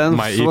self-confidence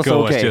my ego was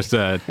okay. was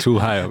just too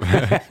high up.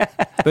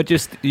 But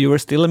you were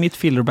still a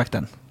midfielder back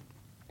then.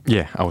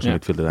 Yeah, I was a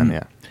midfielder then,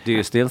 yeah. Do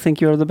you still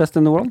think you're the best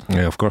in the world?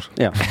 Yeah, of course.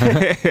 Yeah.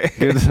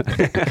 Good.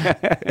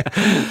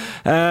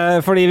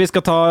 Fordi vi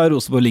skal ta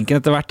Rosenborg-linken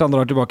etter hvert. Han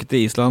drar tilbake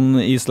til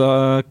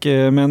Islak,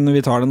 men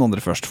vi tar den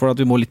andre først, for at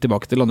vi må litt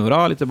tilbake til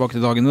Landjorda, litt tilbake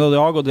til dagen i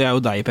dag, og det er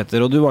jo deg,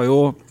 Petter. Og du var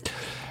jo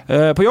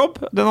på jobb,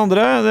 den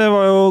andre. Det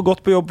var jo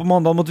godt på jobb på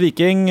mandag mot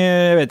Viking.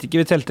 Jeg vet ikke,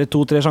 vi telte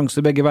 2-3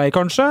 sjanser begge veier,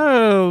 kanskje.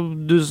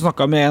 Du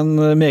snakket med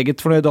en meget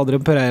fornøyd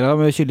Adrian Pereira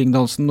med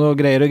kyllingdansen og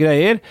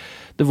greier.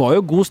 Det var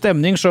jo god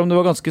stemning, selv om det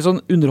var ganske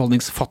sånn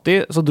underholdningsfattig,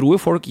 så dro jo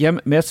folk hjem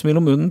med et smil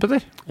om munnen,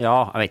 Petter.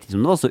 Ja, jeg vet ikke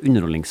om det var så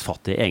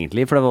underholdningsfattig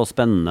egentlig, for det var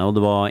spennende, og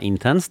det var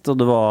intenst, og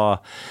det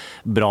var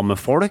bra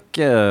med folk.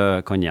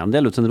 Kan igjen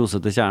dele ut en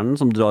rose til kjernen,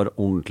 som drar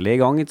ordentlig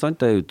i gang, ikke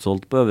sant? Det er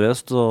utsolgt på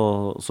Øverøst,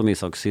 og som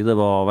Isak sier, det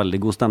var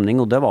veldig god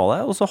stemning, og det var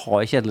det. Og så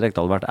har Kjetil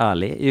Rekdal vært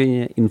ærlig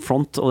in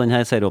front av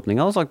denne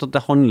serieåpningen, og sagt at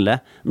det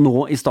handler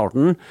nå i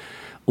starten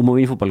om å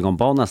vinne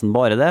fotballkamper, og nesten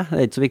bare det. Det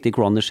er ikke så viktig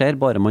hvordan det skjer,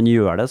 bare man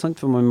gjør det, sant?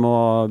 For man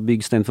må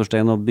bygge stein for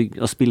stein og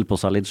spille på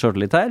seg litt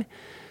selvtillit her.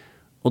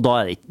 Og da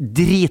er det ikke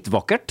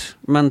dritvakkert,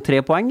 men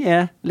 3 poeng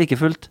er like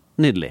fullt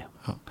nydelig.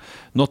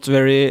 Not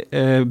very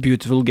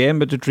beautiful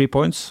game, but 3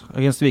 points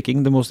against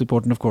Viking, the most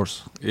important, of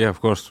course. Yeah, of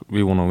course,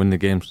 we want to win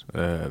the games.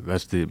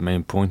 That's the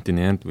main point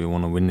in the end. We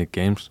want to win the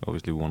games.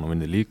 Obviously, we want to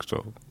win the league,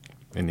 so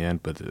in the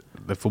end, but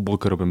the football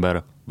could have been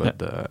better. But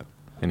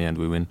in the end,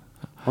 we win.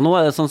 Og nå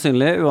er det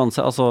sannsynlig,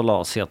 uansett, altså la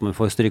oss si at man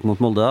får stryk mot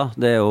Molde da.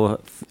 Det er jo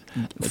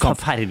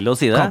forferdelig å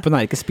si det. Kampen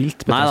er ikke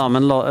spilt. Nei da,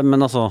 men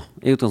altså,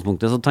 i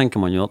utgangspunktet så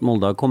tenker man jo at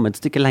Molde har kommet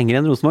et stykke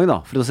lenger enn Rosenborg da,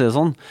 for å si det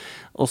sånn.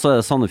 Og så er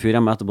det Sandefjord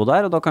hjemme etterpå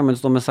der, og da kan man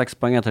stå med 6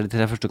 poeng etter de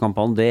 3 første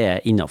kampene, det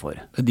er innenfor.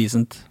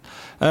 Decent.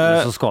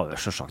 Så skal vi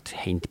selvsagt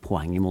hente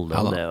poeng i Molde.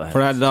 Ja, det er jo helt...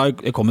 For det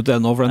har kommet til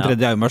det nå, for den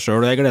tredje er jo meg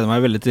selv, og jeg gleder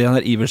meg veldig til den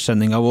her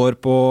Ivers-sendingen vår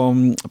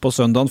på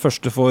søndagen,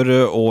 første for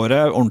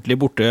året, ordentlig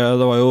borte.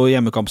 Det var jo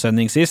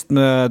hjemmekampsending sist,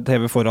 med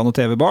TV foran og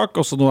TV bak,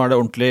 og så nå er det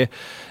ordentlig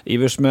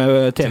Ivers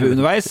med TV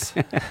underveis.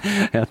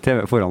 Ja,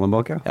 TV foran og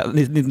bak, ja.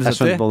 1970. Jeg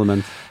skjønte hva du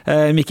mente.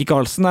 Mikki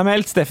Karlsen er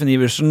meldt, Steffen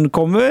Iversen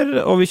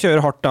kommer, og vi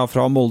kjører hardt da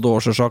fra Molde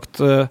år, så sagt.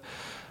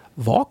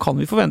 Hva kan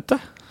vi forvente?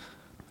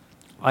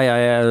 Jeg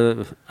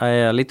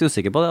er litt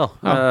usikker på det da.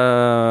 Ja.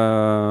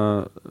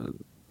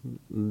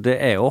 Det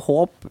er jo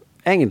håp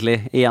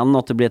egentlig igjen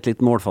at det blir et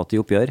litt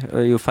målfattig oppgjør.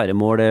 Jo færre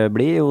mål det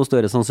blir, jo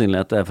større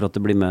sannsynlighet er for at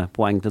det blir med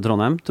poeng til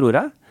Trondheim, tror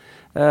jeg.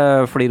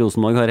 Fordi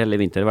Rosenborg har hele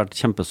vinter vært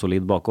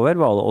kjempesolid bakover,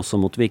 var det også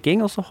mot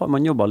Viking, og så har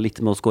man jobbet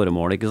litt med å skåre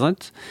mål, ikke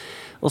sant?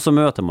 Og så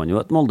møter man jo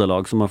et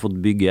Molde-lag som har fått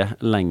bygge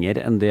lenger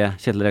enn det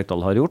Kjetil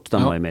Rekdal har gjort. De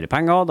har mer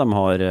penger, de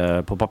har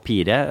på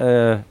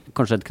papiret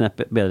kanskje et knepp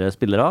bedre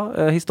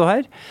spillere, hist og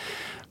her.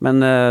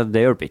 Men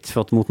det hjelper ikke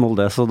for at mot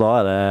Molde, så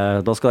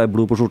da skal jeg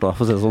blod på skjorta,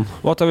 for å si det sånn.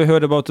 What have you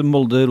heard about the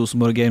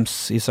Molde-Rosenborg games,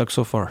 Isak,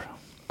 so far?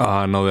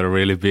 No, they're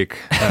really big.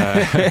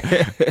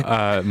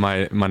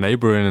 My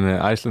neighbor in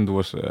Iceland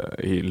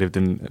he lived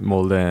in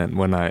Molde, and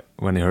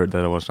when he heard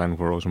that I was signing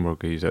for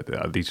Rosenborg, he said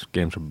these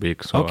games are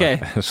big. So,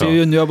 okay, so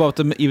you knew about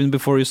them even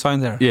before you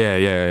signed there?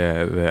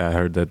 Yeah. I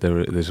heard that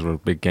these were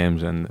big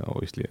games, and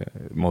obviously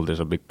Molde is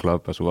a big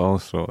club as well.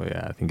 So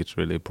yeah, I think it's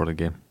really a important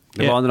game.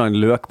 Det var en eller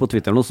annen løk på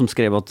Twitter nå som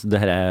skrev at det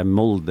her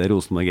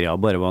Molde-Rosenborg-greia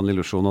bare var en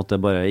illusjon, at det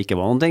bare ikke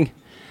var noen ting.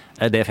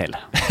 Det er feil.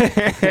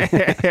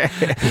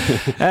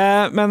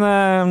 Men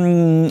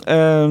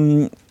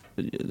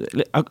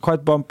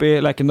quite bumpy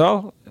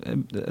Lerkendal.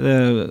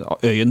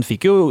 Øyen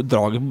fikk jo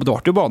draget, det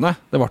var jo bane.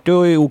 Det var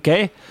jo ok.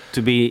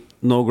 To be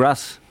no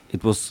grass,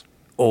 it was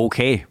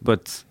okay,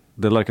 but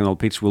the Lerkendal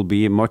pitch will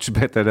be much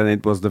better than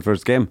it was the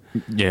first game.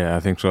 Yeah,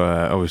 I think so.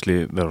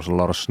 Obviously, there was a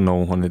lot of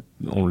snow on it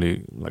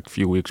only like a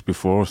few weeks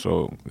before,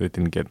 so they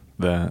didn't get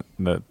that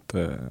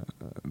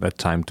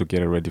time to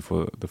get it ready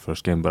for the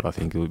first game, but I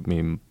think it would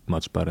be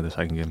much better the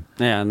second game.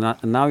 Yeah,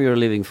 now you're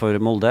leaving for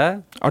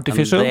Molde.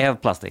 Artificial? And they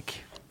have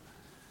plastic.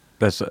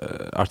 That's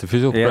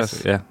artificial?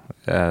 Yes. Yeah,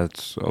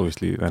 it's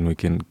obviously, then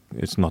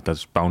it's not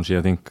as bouncy,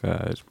 I think.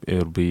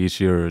 It'll be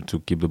easier to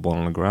keep the ball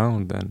on the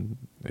ground, and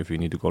if you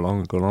need to go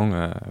long.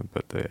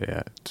 But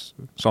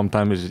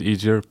sometimes it's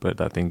easier, but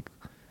I think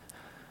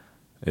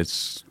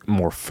it's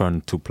more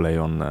fun to play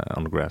on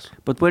the grass.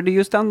 But where do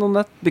you stand on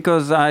that?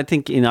 Because I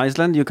think in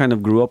Iceland you kind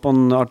of grew up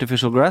on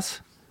artificial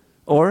grass,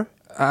 or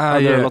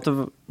are there a lot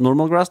of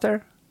normal grass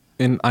there?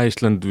 In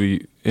Iceland,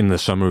 in the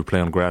summer we play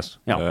on grass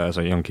as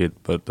a young kid,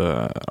 but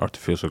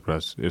artificial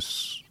grass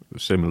is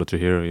similar to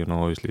here. You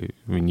know, obviously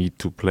we need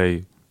to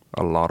play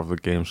a lot of the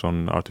games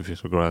on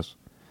artificial grass,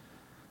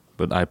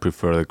 but I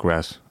prefer the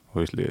grass.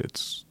 Obviously,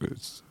 it's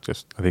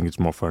just I think it's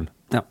more fun.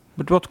 Yeah.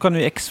 But what can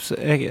we expect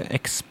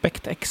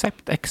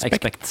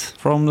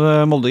from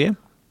the Molde game?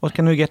 What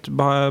can we get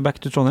back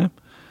to Trondheim?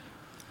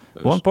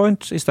 1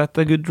 point, is that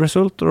a good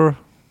result or?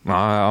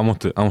 I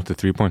want the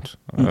 3 points.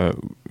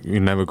 You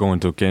never go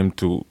into a game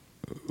to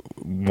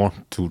want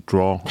to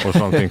draw or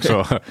something.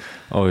 So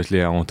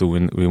obviously, I want to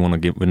win. We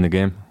want to win the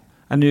game.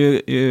 And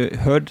you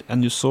heard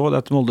and you saw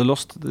that Molde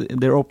lost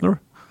their opener.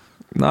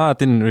 No, I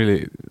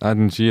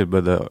didn't see it.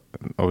 But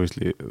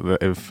obviously,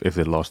 if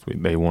they lost,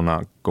 they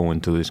wanna go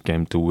into this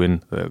game to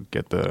win.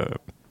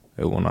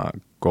 They wanna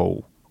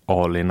go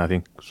all in, I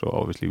think. So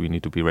obviously, we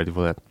need to be ready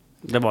for that.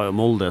 Det var jo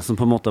Molde som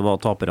på en måte var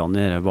taperne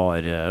i det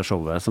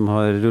VAR-showet som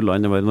har rullet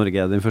inn i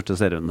Norge den første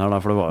serien her.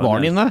 For det var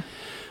den inne?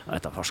 Jeg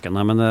vet da farsken,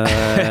 men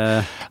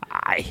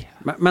nei.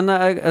 Men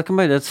jeg kan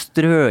bare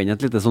strø inn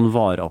et lite sånn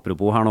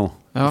VAR-apropos her nå.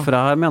 Ja. For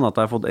jeg mener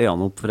at jeg har fått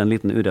øynene opp for en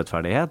liten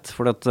urettferdighet.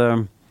 For at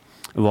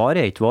VAR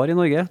ikke VAR i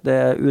Norge. Det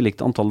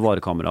ulikt antall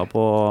VAR-kamera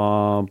på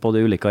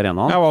de ulike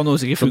arenaene. Ja, var det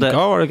noe som ikke funket,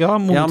 var det ikke da?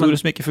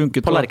 Monitorer som ikke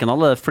funket. På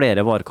Lerkendal det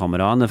flere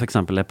VAR-kamera enn det for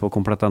eksempel på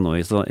Komplett.no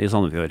i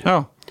Sandefjord.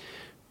 Ja.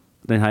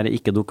 Den her er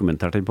ikke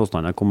dokumentert til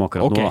påstanden kom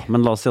akkurat nå,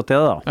 men la oss si at det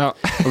da. Ja.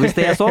 Og hvis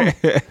det er sånn,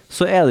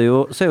 så er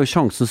jo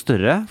sjansen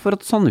større for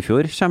at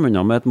Sandefjord kommer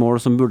unna med et mål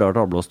som burde vært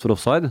avblåst for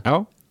offside,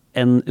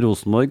 enn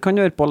Rosenborg kan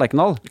gjøre på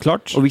Lerkendal.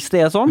 Klart. Og hvis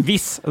det er sånn,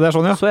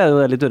 så er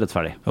det litt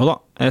urettferdig. Jo da,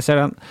 jeg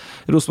ser den.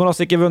 Rosenborg har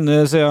altså ikke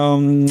vunnet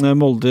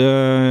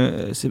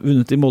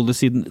i Molde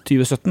siden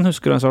 2017.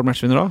 Husker du en svart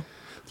matchvinner da?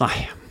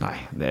 Nei,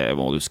 det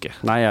må du huske.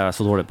 Nei, jeg er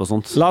så dårlig på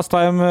sånt. Last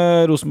time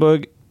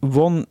Rosenborg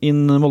won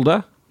in Molde.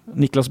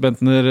 Niklas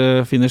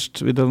Bentner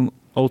finished with an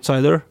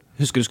outsider.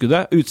 Husker du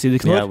skuddet?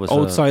 Utsideknor.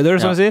 Outsider,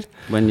 som jeg sier.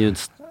 When you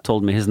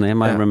told me his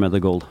name, I remember the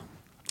goal.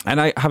 And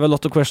I have a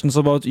lot of questions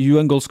about you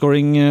and goal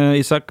scoring,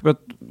 Isak, but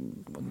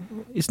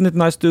isn't it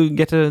nice to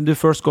get the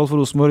first goal for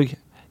Rosenborg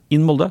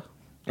in Molde?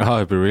 Oh,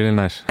 it'd be really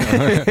nice.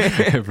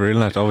 It'd be really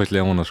nice. Obviously,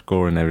 I want to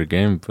score in every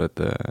game, but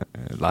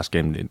last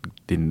game it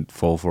didn't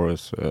fall for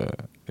us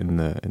in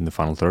the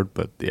final third.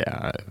 But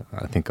yeah,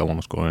 I think I want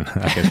to score in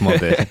against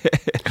Molde.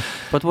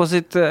 But was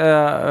it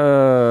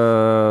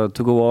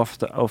to go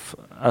off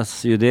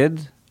as you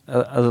did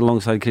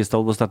alongside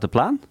Crystal? Was that the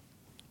plan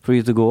for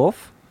you to go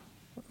off?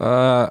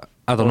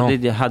 I don't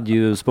know. Had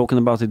you spoken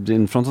about it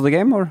in front of the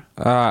game, or?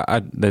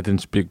 They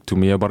didn't speak to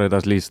me about it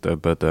at least,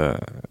 but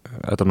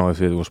I don't know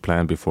if it was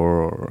planned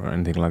before or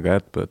anything like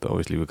that. But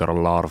obviously we got a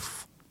lot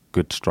of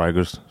good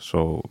strikers,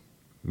 so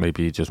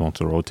maybe he just wants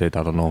to rotate.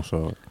 I don't know.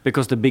 So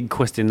because the big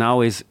question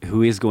now is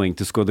who is going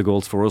to score the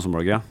goals for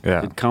Rosenborg? Yeah.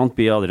 It can't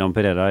be Adrian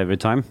Pereira every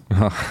time.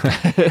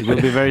 It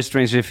will be very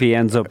strange if he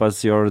ends up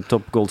as your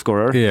top goal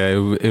scorer. Yeah,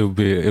 it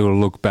will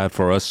look bad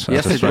for us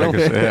as a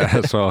strikers.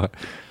 Yeah, so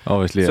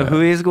obviously. So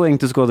who is going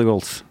to score the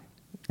goals?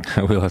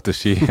 We'll have to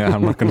see.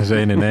 I'm not going to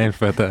say any names,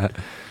 but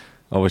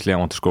obviously I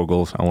want to score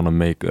goals. I want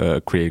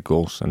to create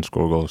goals and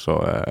score goals.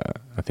 So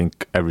I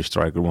think every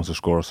striker wants to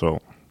score. So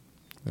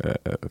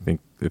I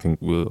think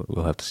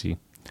we'll have to see.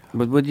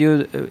 But would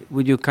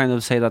you kind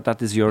of say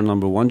that is your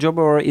number one job,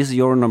 or is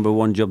your number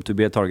one job to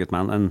be a target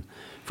man and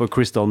for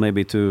Crystal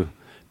maybe to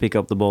pick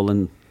up the ball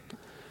and?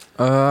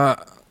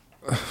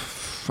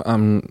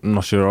 I'm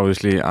not sure.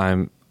 Obviously,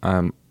 I'm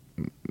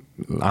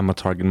a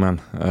target man.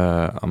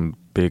 I'm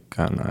big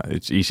and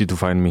it's easy to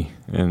find me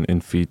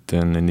in feet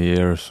and in the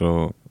air.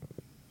 So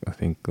I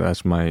think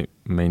that's my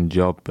main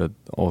job. But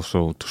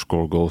also to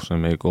score goals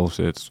and make goals,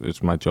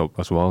 it's my job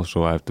as well.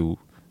 So I have to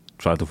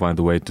try to find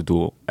a way to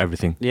do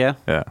everything. Yeah.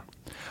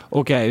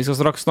 Ok, vi skal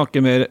straks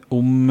snakke mer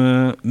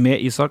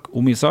med Isak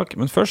om Isak,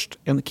 men først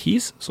en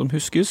keys som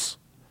huskes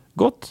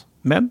godt,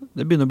 men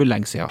det begynner å bli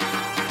lenge siden.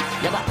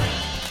 Ja da,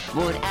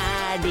 hvor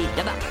er de?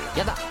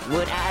 Ja da,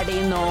 hvor er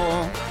de nå?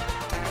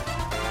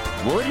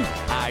 Hvor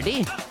er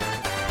de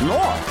nå?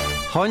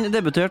 Han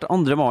debuterte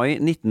 2. mai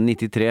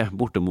 1993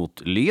 borte mot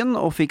Lyn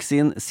og fikk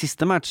sin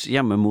siste match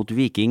hjemme mot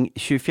Viking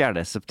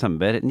 24.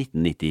 september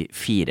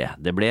 1994.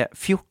 Det ble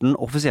 14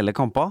 offisielle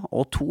kamper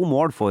og 2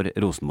 mål for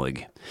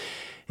Rosenborg.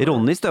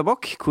 Ronny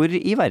Støbakk, hvor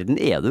i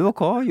verden er du og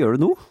hva gjør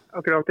du nå?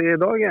 Akkurat i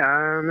dag er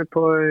jeg nede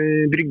på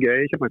brygge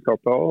i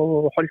Kjøpmannsgata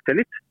og halter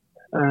litt.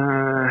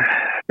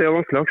 Det er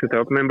vanskelig å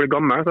akseptere at man blir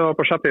gammel, så jeg var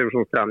på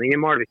skjeppedivisjonstrening i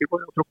Malvik i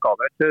går og tråkket av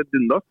et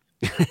dundas.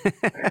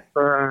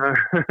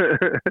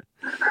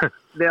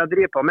 Det jeg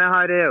driver på med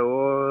her er jo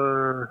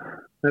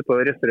på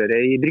å restaurere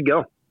i brygge.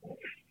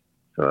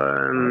 Så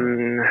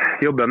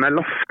jobber med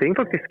lafting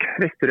faktisk,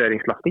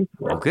 restaureringslafting.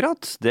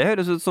 Akkurat, det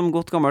høres ut som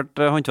godt gammelt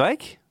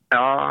håndverk.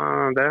 Ja,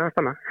 det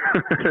stemmer.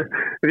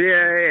 Vi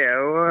er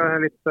jo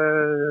litt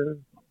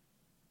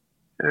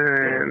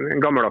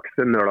gammeldags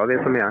nøler,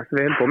 vi som er. Så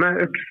vi holder på med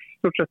øks,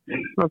 stort sett.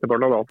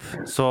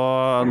 Så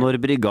når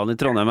bryggene i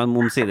Trondheim en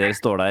omsider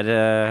står der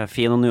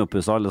fin og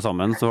nyoppusset alle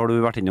sammen, så har du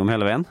vært innom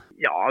hele veien?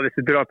 Ja, hvis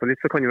du drar på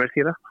litt, så kan du vel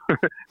si det.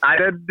 Nei,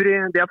 det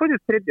er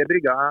faktisk 3.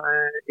 brygga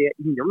jeg er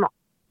innom, da.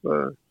 Så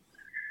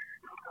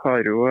har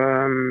jo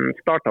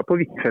startet på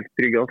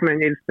Hvitfeldtbrygga, som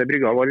den eldste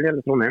brygga av alle i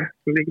hele Trondheim,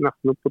 som ligger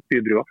nesten opp på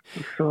Bybrua.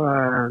 Så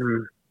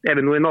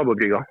vi nå i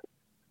nabobrygga.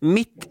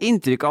 Mitt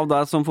inntrykk av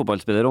deg som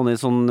fotballspiller, Ronny,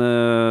 sånn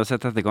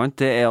sett etterkant,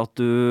 det at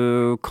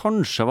du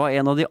kanskje var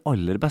en av de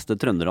aller beste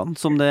trønderne,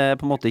 som det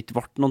på en måte ikke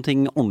ble noen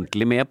ting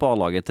ordentlig med på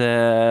A-laget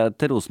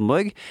til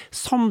Rosenborg.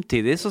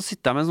 Samtidig så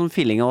sitter jeg med en sånn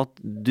feeling av at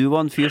du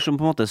var en fyr som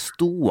på en måte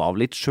sto av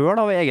litt selv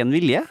av egen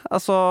vilje.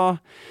 Altså,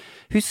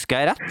 husker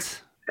jeg rett?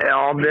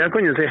 Ja, det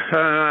kan du si.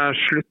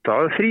 Jeg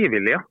sluttet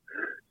frivillig, ja.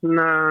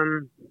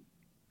 Men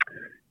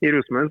i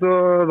Rosenborg så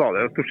var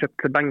det jo stort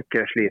sett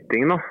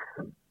benkesliting da.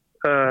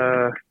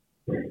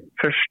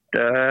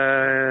 Første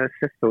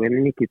sesongen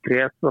i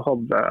 93 så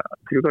hadde jeg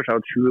tror kanskje jeg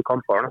hadde 7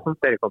 kamper, sånn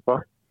seriekamper.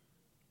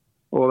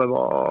 Og det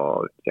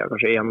var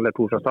kanskje 1 eller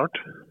 2 fra start.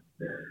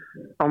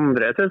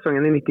 Andre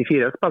sesongen i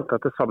 94 spilte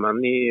jeg til sammen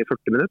i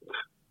 40 minutter.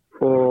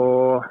 Og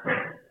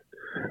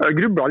jeg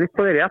grublet litt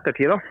på det i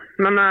ettertid da.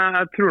 Men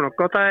jeg tror nok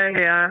at jeg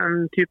er en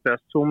type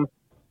som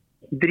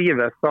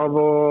drives av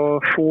å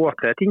få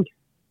til ting.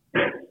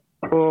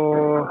 Og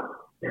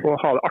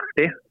ha det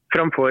artig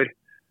fremfor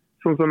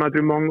sånn som jeg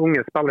tror mange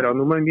unge spillere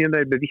nå er mye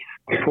mer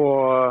bevisst på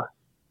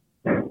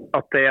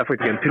at det er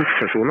faktisk en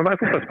profesjon å være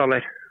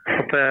fotballspiller.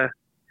 At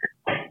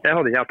det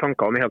hadde ikke jeg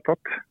tanker om i hele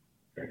tatt.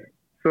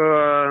 Så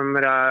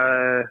når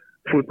jeg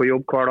for på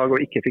jobb hver dag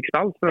og ikke fikk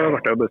spille, så ble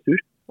jeg bare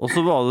sur. Og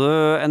så var du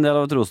en del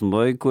av et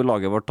Rosenborg hvor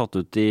laget ble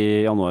tatt ut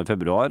i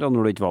januar-februar, og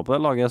når du ikke var på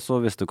det laget, så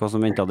visste du hva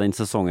som ventet den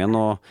sesongen,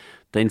 og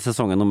den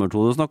sesongen nummer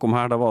 2 du snakker om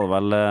her, da var det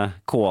vel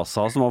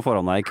Kåsa som var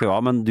foran deg i køa,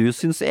 men du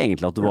synes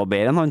egentlig at du var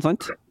bedre enn han,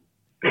 sant?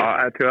 Ja,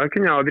 jeg tror jeg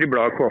kunne ha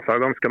driblet Kåsa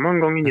ganske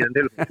mange ganger i en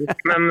del.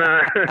 Men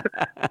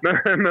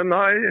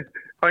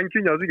han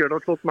kunne sikkert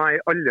ha slått meg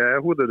i alle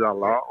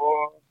hodedueller og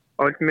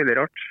alt mulig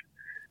rart.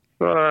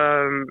 Så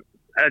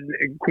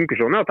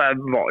konklusjonen er at jeg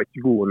var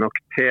ikke god nok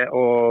til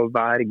å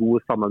være god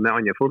sammen med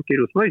andre folk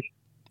i Rosenborg.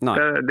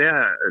 Det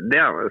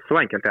er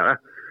så enkelt er det.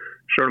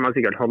 Selv om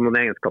jeg sikkert hadde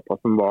noen egenskaper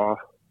som var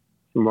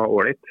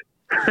ålreit.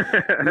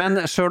 Men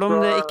selv om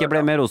det ikke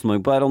ble mer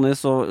Rosenborg på her, Ronny,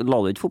 så la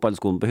du ikke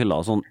fotballskolen på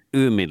hylla sånn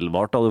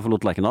umiddelbart da du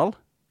forlot Lerkendal?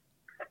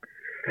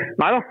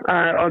 Neida,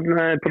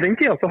 på den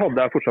tiden så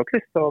hadde jeg fortsatt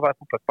lyst til å være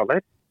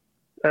fotballspiller.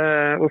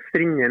 Og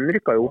Strindheim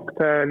rykket jo opp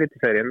til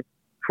Eliteserien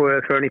før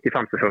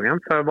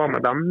 95-sesongen, så jeg var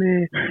med dem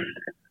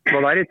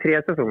var der i 3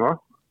 sesonger.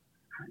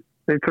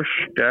 Den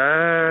første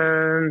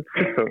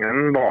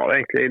sesongen var det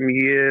egentlig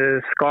mye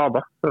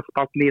skader, så jeg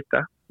spilte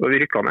lite, og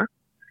vi rykket ned.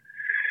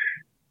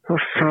 Og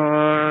så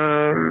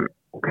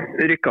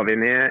rykket vi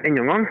ned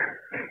enda en gang,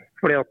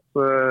 fordi at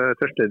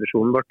første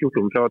divisjonen ble gjort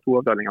om fra 2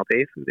 avdelinger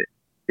til 1, så vi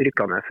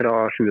rykket ned fra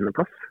 7.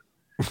 plass.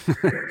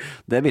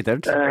 Det er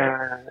bittert.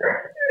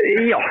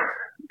 Ja,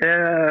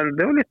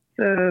 det var litt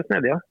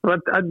snedig, ja. Jeg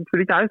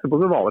tror ikke jeg husker på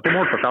så var det på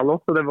målforskjell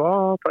også, så det var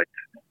tight.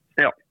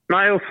 Ja.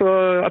 Nei, og så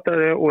etter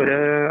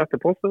året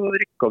etterpå så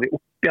rykket vi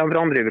opp igjen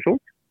fra 2. divisjon.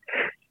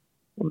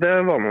 Og det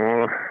var noe...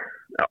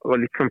 Ja, det var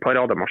litt sånn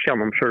parademarsj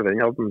gjennom selve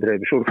den 2.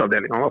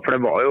 divisjonsavdelingen, for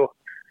det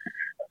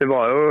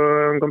var jo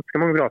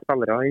ganske mange bra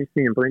spillere i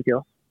snyen på den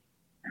tida,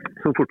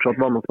 som fortsatt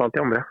var med å spille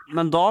til andre.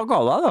 Men da ga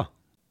det da?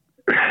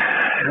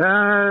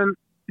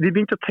 Vi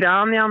begynte å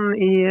trene igjen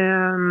i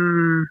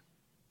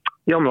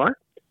januar,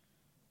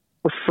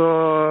 og så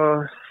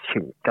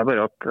kjente jeg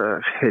bare at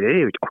det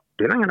er jo ikke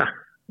artig lenger.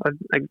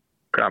 Jeg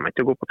gleder meg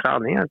ikke å gå på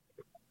trening. Jeg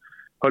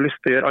har lyst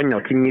til å gjøre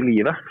andre ting i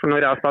livet, for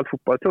når jeg spilte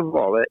fotball så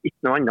var det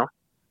ikke noe annet.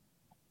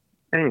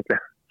 Egentlig.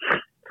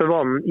 Så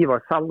var det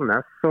Ivar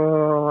Selnes,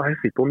 og jeg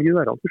husker ikke på om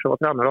Gjøran var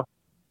trener da.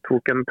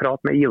 Tok en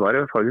prat med Ivar,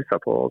 og jeg husker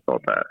på og sa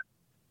at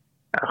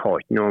jeg har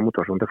ikke noe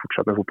motivasjon til å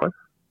fortsette med fotball.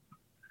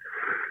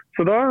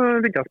 Så da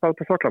begynte jeg å spille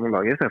på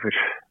Svartlandlaget i stedet for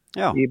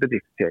i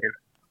bedriftsserien.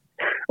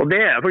 Og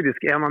det er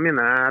faktisk en av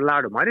mine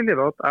lærdommer i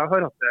livet, at jeg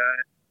har hatt det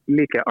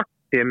like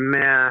artig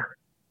med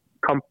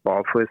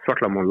kamper for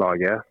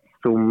Svartlandlaget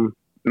som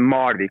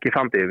Malvik i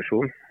 5.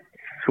 divisjon,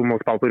 som å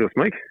spille på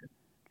Rosenborg.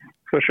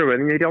 Så selv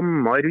den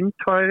ramma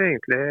rundt har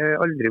egentlig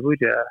aldri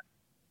vært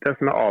det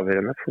som er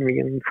avgjørende for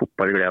min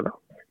fotballglede.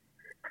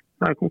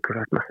 Det har jeg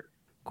konkurrert med.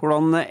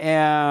 Hvordan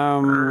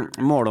er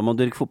målet om å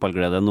dyrke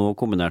fotballglede nå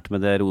kombinert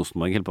med det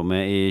Rosenborg holder på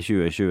med i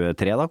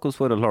 2023 da? Hvordan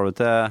forhold har du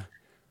til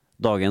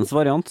dagens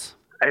variant?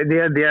 Det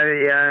er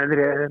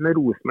med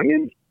Rosenborg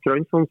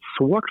er sånn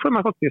sårt for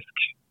meg faktisk.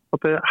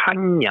 At det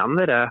henger igjen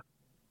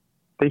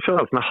den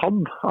følelsen jeg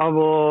hadde av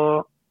å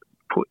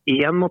på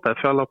en måte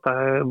føle at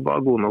jeg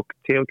var god nok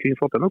til å kunne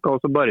få til noe, og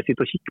så bare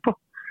sitte og kikke på.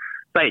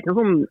 Det er ikke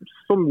noen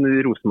sånn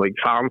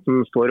Rosenborg-fan som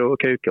står og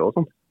kauker og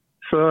sånn.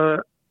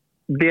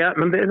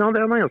 Men det er en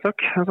annen sak.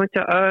 Jeg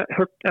har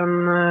hørt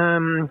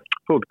en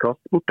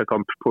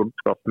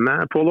bortekamp-podcast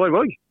med Pål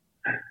Årvåg,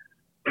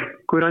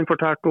 hvor han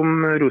fortalte om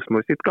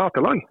Rosenborg sitt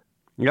gatelag.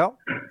 Ja.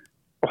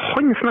 Og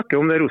han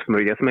snakker om det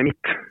Rosenborget som er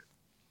mitt,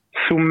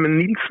 som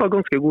Nils var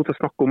ganske god til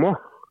å snakke om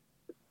også.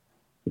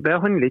 Det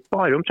handler ikke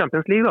bare om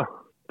Champions League da.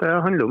 Det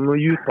handler om noe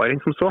djupere enn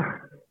som så.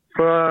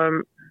 Så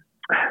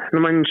når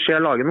man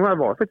ser laget nå, jeg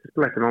var faktisk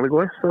på Lerkendal i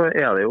går, så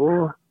er det jo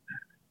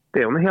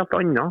det jo noe helt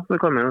annet. Så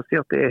kan man jo si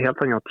at det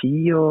helt annen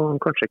tid, og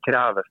kanskje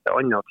kreves det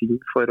andre ting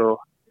for å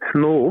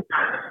nå opp.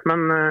 Men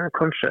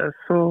kanskje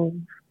så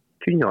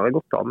kunne det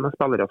gått an med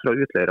spillere fra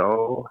utleiere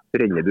og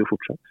Rennebu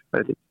fortsatt. Jeg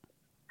vet ikke.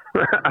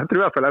 Jeg tror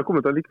i hvert fall jeg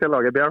kommer til å like det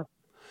laget bedre.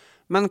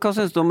 Men hva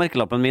synes du om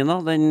merkelappen min da?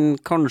 Den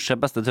kanskje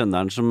beste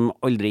trønderen som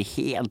aldri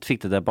helt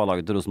fikk det til på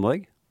laget til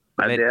Rosenborg?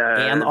 Eller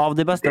en av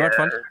de beste i hvert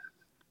fall?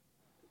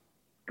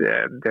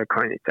 Det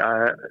kan ikke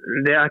jeg.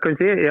 Det jeg kan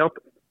si er at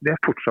det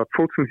er fortsatt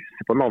folk som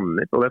husker på navnet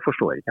mitt, og det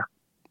forstår jeg ikke.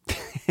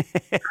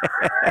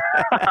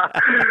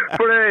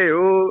 For det er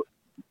jo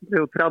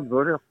 30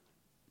 år,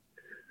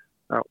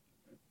 ja.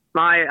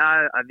 Nei,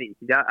 jeg vet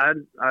ikke.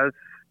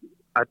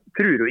 Jeg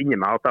tror jo inni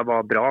meg at jeg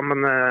var bra, men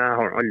jeg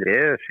har aldri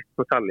sett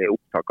noe særlig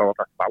opptak av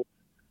at jeg spilte.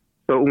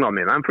 Så ungene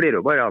mine flirer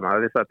jo bare av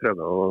meg hvis jeg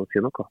prøver å si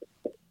noe.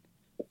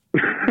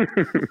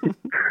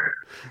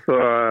 Så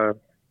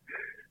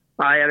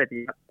nei, jeg vet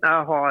ikke. Jeg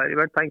har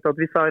vel tenkt at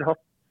hvis jeg har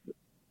hatt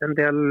en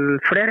del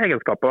flere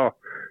egenskaper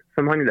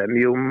som handler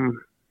mye om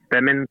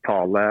det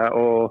mentale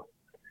og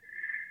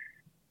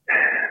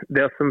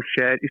det som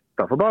skjer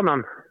utenfor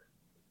banen,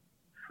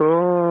 så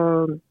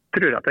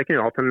tror jeg at jeg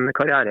kunne hatt en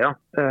karriere, ja.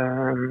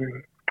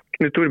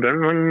 Knut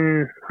Torbjørn,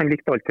 han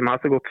likte alltid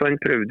meg så godt, så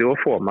han prøvde jo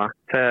å få meg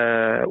til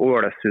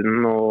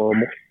Ålesund og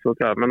Moss, så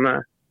tror jeg. Men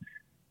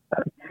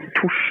jeg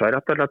torset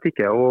rett og slett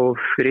ikke å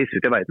reise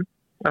ut i verden.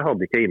 Jeg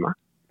hadde ikke det i meg.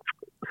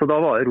 Så da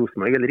var det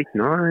Rosenborg eller ikke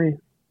noe.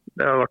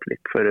 Det har vært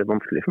litt for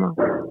vanskelig for meg.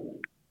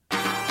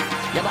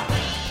 Ja da,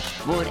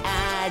 hvor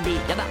er de?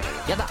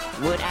 Ja da,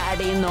 hvor er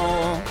de nå?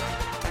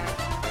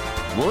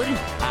 Hvor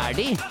er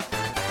de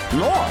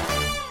nå?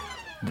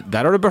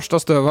 Der har du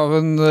børstet støv av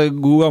en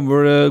god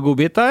gammel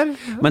godbit der.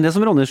 Men det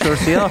som Ronny selv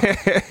sier da,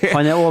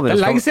 han er overrasket. Det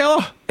er lenge siden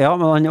da. Ja,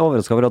 men han er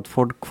overrasket over at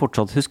folk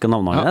fortsatt husker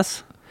navnet hans.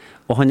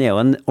 Og han er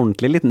jo en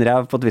ordentlig liten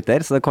rev på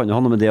Twitter, så det kan jo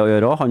ha noe med det å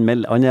gjøre også.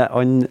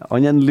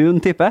 Han er en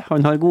lun type.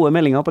 Han har gode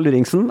meldinger på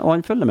Luringsen, og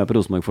han følger med på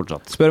Rosenborg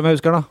fortsatt. Spør om jeg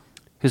husker da.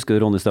 Husker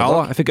du Ronny Støvbak? Ja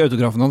da, jeg fikk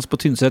autografen hans på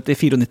Tynset i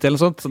 94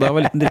 eller sånt, så da var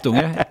jeg en liten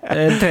drittunge.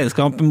 En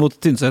treningskamp mot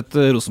Tynset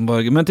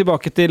Rosenborg. Men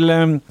tilbake til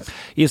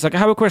Isak.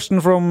 I have a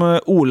question from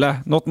Ole,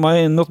 not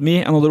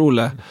me, another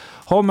Ole.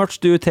 How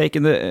much do you take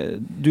in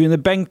the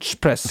bench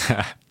press?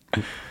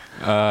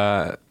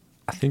 I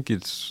think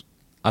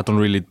I don't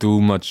really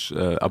do much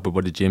upper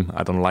body gym.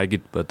 I don't like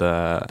it, but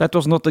that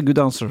was not a good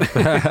answer.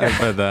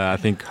 but I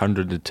think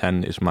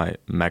 110 is my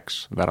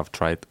max that I've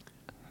tried.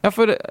 Ja,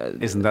 for,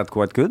 isn't that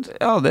quite good?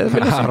 Ja, det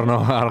vil jeg si. I don't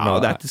know.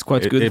 That is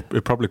quite good.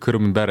 It probably could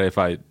have been better if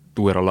I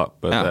do it a lot,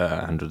 but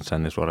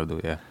 110 is what I do,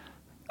 yeah.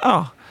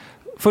 Ja,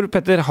 for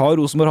Petter, har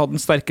Rosenborg hatt en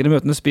sterkere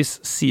møtende spiss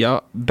siden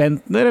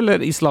Bentner,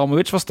 eller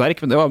Islamovic var sterk,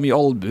 men det var mye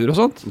albuer og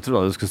sånt? Jeg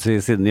trodde du skulle si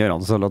siden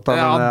Gjøran så lott da.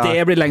 Ja, men,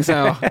 det blir lenge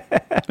siden, ja.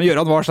 Men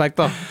Gjøran var sterk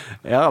da.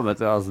 Ja, men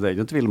altså, det er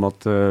ikke noe tvil om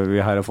at vi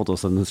her har fått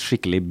oss en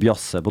skikkelig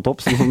bjasse på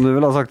topp, som du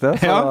vil ha sagt det.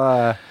 Så,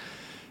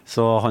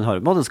 så han har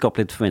jo både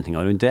skapt litt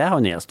forventninger rundt det.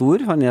 Han er stor,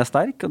 han er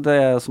sterk, og det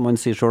er som han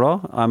sier selv da,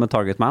 I'm a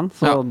target man,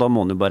 så da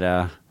må han jo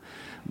bare...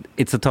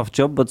 It's a tough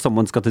job, but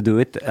someone's got to do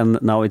it, and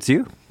now it's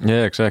you.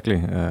 Yeah, exactly.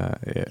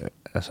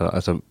 As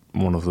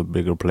one of the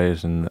bigger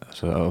players and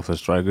of the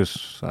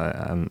strikers,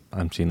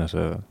 I'm seen as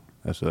a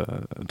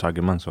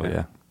target man. So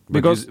yeah.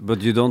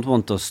 But you don't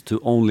want us to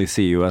only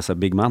see you as a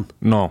big man.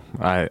 No,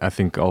 I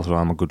think also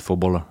I'm a good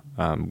footballer.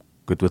 I'm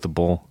good with the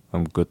ball.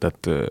 I'm good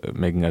at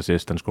making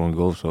assists and scoring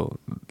goals. So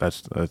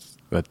that's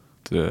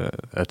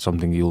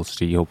something you'll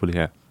see hopefully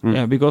here.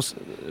 Yeah, because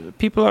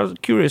people are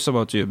curious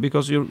about you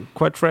because you're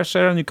quite fresh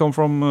here and you come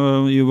from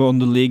you won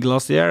the league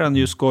last year and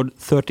you scored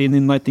 13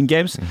 in 19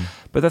 games.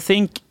 But I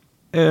think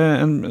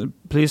and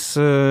please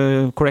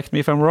correct me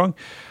if I'm wrong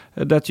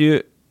that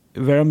you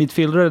were a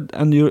midfielder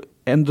and you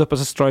ended up as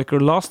a striker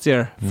last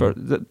year.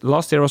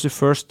 Last year was your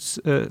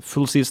first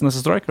full season as a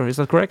striker, is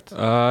that correct?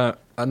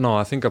 No,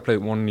 I think I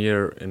played 1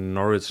 year in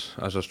Norwich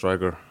as a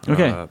striker.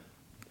 Okay.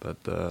 But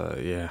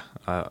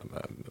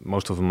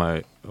most of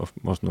my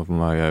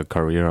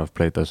career I've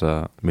played as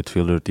a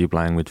midfielder, deep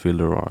lying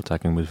midfielder or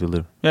attacking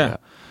midfielder. Yeah.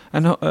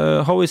 And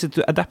how is it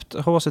to adapt?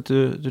 How was it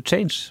to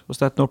change? Was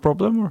that no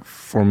problem? Or?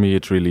 For me,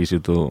 it's really easy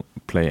to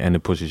play any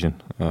position.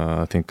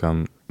 I think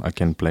I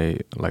can play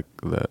like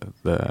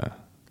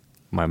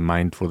my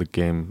mind for the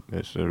game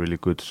is really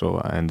good, so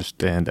I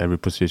understand every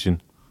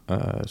position.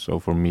 So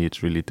for me,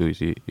 it's really too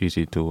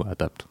easy to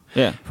adapt.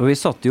 Yeah. For vi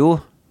satt jo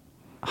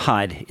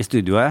her i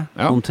studioet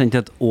omtrent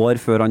et år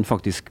før han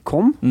faktisk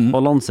kom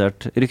og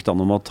lanserte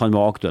ryktene om at han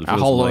var aktuell for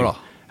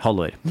Rosenborg.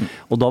 Halvår.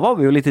 Og da var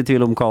vi jo litt i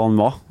tvil om hva han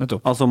var.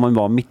 Altså om han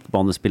var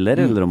midtbanespiller,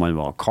 eller om han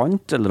var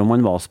kant, eller om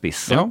han var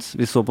spiss.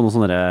 Vi så på noen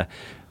sånne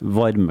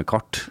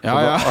varmekart.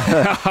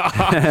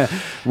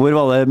 Hvor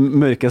var det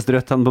mørkest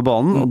rødt hen på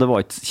banen, og det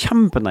var ikke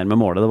kjempenærme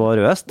målet, det var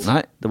rødest.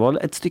 Det var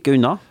et stykke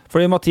unna.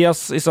 Fordi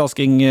Mathias is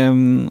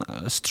asking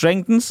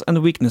strengths and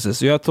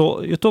weaknesses. You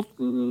thought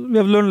we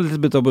have learned a little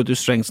bit about your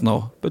strengths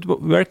now, but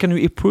where can you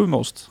improve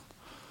most?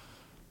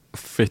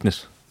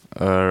 Fitness,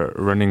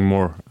 running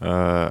more,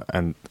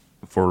 and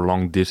for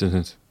long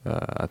distances,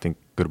 I think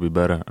could be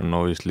better. And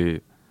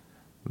obviously,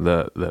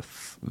 I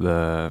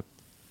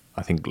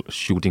I think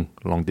shooting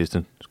long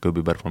distance could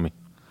be better for me.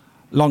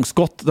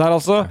 Langskott der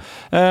altså.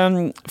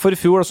 For I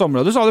fjor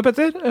sommer, du sa det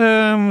Petter,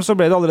 så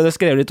ble det allerede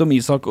skrevet litt om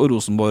Isak og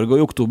Rosenborg, og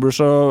I oktober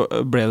så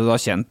ble det da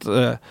kjent.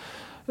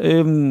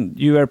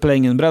 You were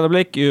playing in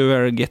Breidablik, you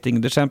were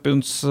getting the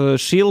Champions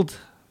Shield,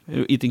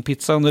 you're eating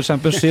pizza on the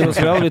Champions Shield as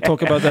well, we'll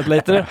talk about that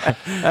later.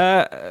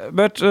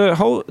 But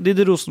how did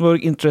the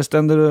Rosenborg interest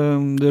and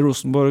the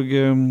Rosenborg,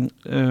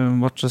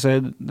 what to say,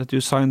 that you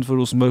signed for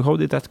Rosenborg, how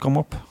did that come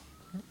up?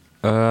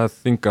 I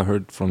think I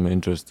heard from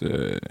interest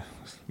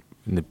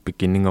in the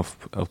beginning of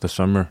the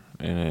summer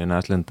in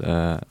Iceland,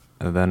 and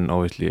then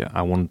obviously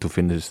I wanted to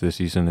finish the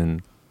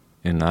season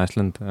in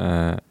Iceland,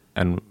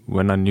 and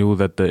when I knew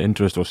that the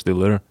interest was still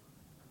there,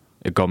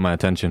 it got my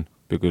attention,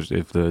 because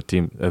if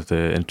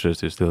the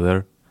interest is still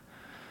there,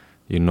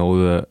 you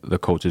know the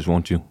coaches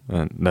want you,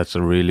 and that's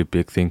a really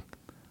big thing.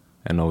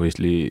 And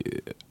obviously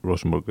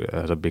Rosenborg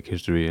has a big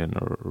history and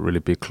a really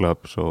big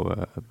club,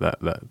 so that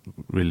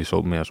really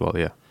sold me as well,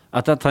 yeah.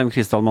 At that time,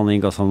 Crystal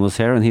Manning-Gasson was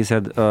here, and he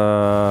said,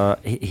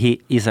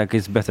 Isak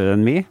is better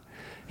than me.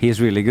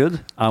 He's really good.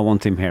 I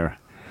want him here.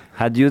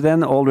 Had you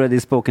then already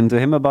spoken to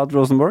him about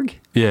Rosenborg?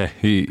 Yeah,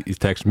 he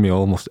texts me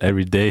almost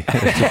every day.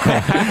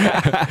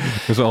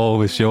 He's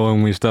always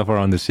showing me stuff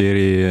around the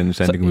city and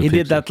sending me pictures. He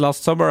did that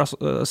last summer,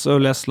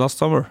 last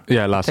summer?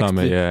 Yeah, last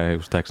summer, yeah, he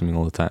was texting me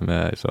all the time.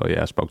 So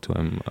yeah, I spoke to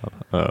him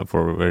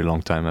for a very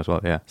long time as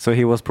well, yeah. So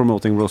he was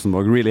promoting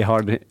Rosenborg really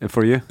hard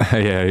for you?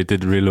 Yeah, he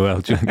did really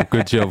well.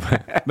 Good job.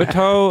 But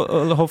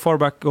how far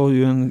back go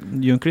you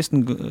and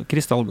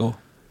Crystal go?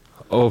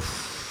 Oh,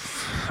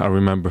 I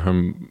remember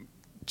him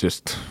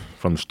just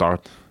from the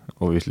start.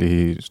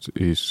 Obviously,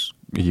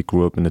 he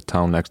grew up in the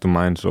town next to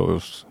mine, so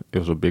it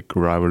was a big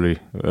rivalry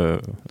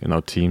in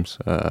our teams.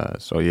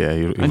 So yeah,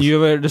 and you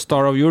were the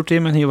star of your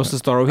team, and he was the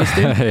star of his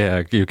team.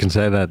 Yeah, you can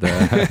say that.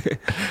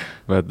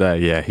 But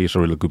yeah, he's a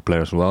really good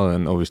player as well,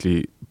 and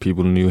obviously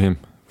people knew him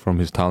from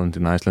his talent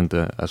in Iceland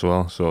as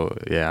well. So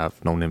yeah,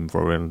 I've known him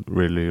for a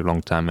really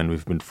long time, and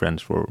we've been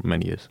friends for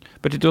many years.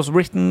 But it was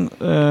written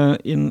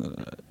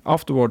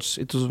afterwards.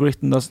 It was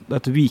written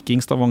that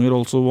Viking Stavanger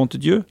also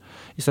wanted you.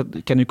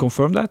 Can you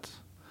confirm that?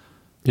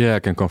 Yeah, I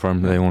can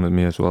confirm they wanted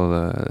me as well.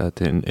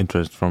 At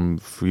interest from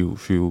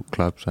few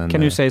clubs. And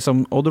can you say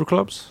some other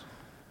clubs?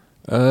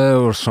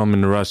 Or some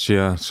in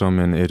Russia, some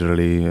in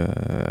Italy,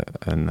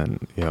 and then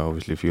yeah,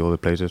 obviously a few other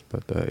places.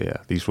 But yeah,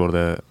 these were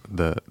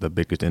the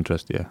biggest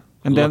interest. Yeah.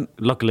 And then,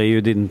 luckily, you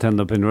didn't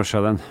end up in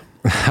Russia then.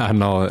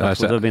 No, I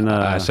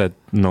said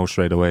no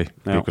straight away,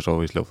 because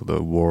obviously of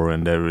the war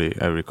and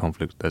every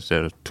conflict that's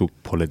there too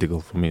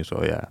political for me.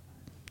 So yeah,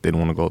 didn't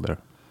want to go there.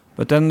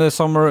 But then the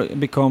summer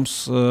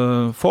becomes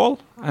fall,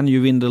 and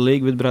you win the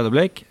league with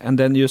Breidablik, and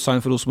then you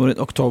sign for Rosenborg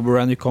in October,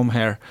 and you come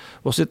here.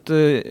 Was it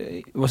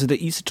an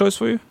easy choice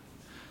for you?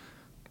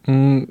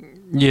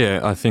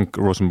 Yeah, I think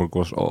Rosenborg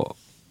was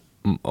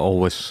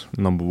always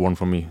number one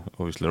for me.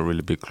 Obviously a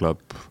really big club,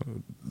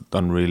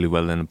 done really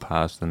well in the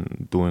past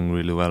and doing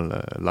really well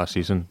last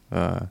season.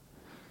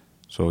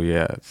 So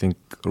yeah, I think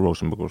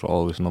Rosenborg was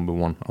always number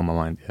one on my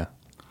mind, yeah.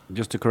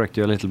 Just to correct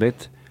you a little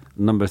bit,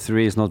 number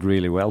 3 is not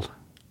really well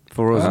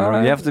for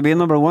Rosenborg. You have to be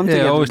number 1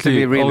 to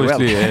be really well.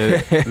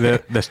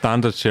 the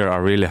standards here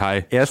are really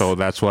high, yes. So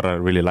that's what I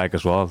really like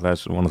as well.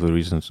 That's one of the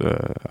reasons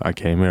I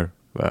came here.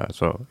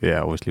 So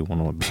yeah, obviously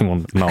always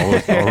want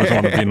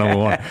to be number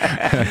 1.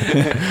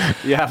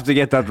 You have to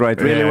get that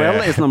right really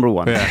well. It's number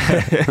 1.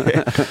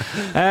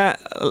 Yeah.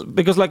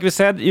 Because like we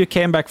said, you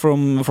came back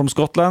from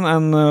Scotland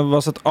and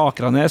was at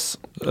Akranes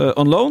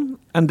on loan,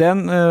 and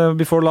then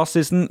before last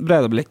season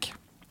Breidablik,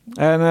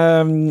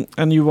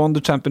 and you won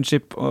the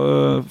championship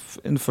on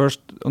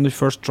the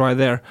first try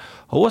there.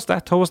 How was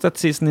that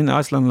season in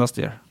Iceland last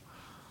year?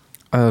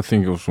 I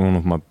think it was one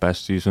of my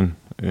best seasons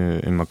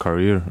in my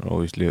career.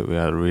 Obviously, we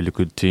had a really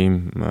good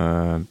team.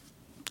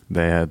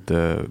 They had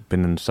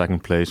been in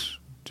second place,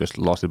 just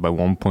lost it by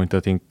 1 point,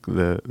 I think,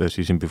 the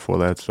season before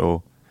that.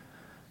 So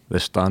the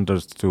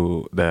standards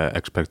to the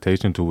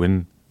expectation to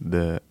win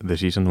the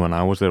season when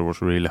I was there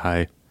was really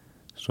high.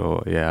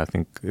 So yeah, I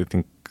think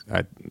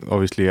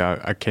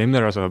I came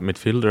there as a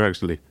midfielder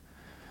actually,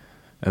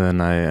 and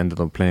then I ended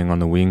up playing on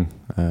the wing.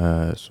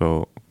 Yeah.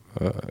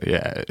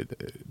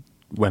 It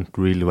went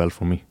really well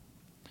for me.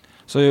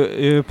 So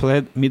you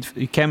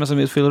came as a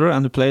midfielder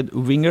and you played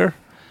winger,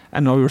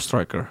 and now you're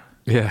striker.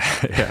 Yeah,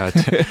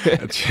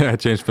 I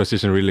changed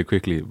position really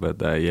quickly,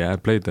 but I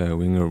played the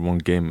winger one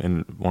game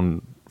in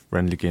one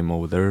friendly game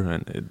over there,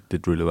 and it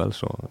did really well,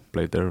 so I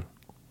played there.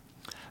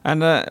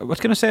 And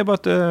what can I say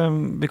about,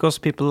 because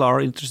people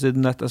are interested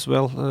in that as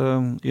well,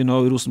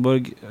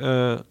 Rosenborg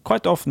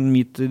quite often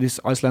meet these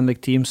Icelandic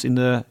teams in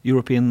the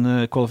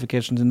European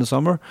qualifications in the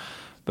summer.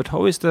 But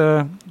how is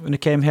when you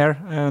came here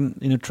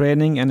in the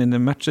training and in the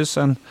matches,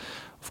 and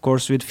of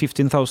course with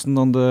 15,000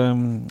 on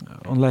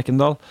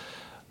Lerkendal,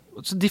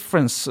 what's the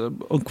difference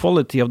on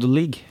quality of the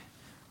league?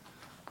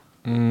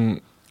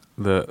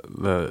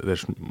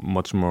 There's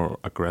much more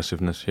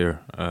aggressiveness here.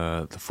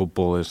 The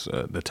football is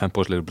the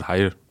tempo is a little bit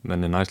higher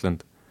than in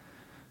Iceland,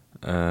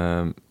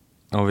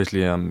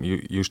 Obviously, I'm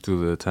used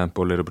to the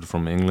tempo a little bit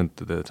from England.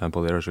 The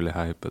tempo there is really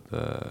high, but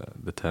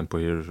the tempo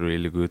here is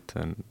really good,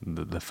 and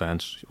the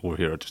fans over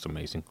here are just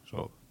amazing.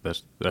 So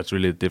that's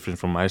really different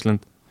from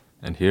Iceland,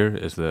 and here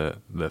is the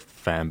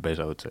fan base,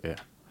 I would say. Yeah.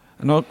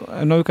 Now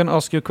we can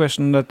ask you a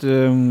question that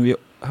we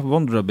have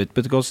wondered a bit,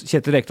 because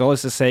Kjetil Rekdal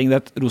is saying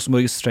that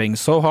Rosenborg is training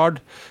so hard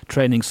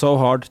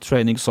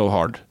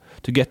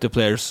to get the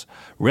players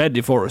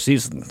ready for a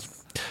season.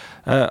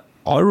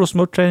 Are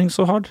Rosenborg training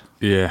so hard?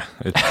 Yeah,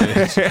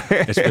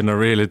 it's been a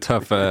really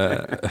tough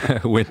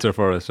winter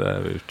for us.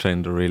 We've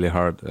trained really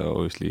hard.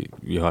 Obviously,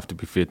 you have to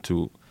be fit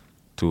to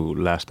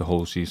last the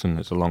whole season.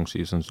 It's a long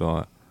season,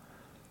 so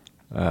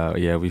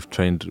we've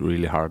trained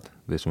really hard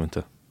this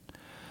winter.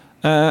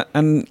 So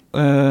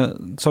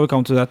we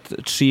come to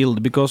that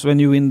shield, because when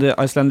you win the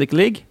Icelandic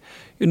League,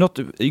 you're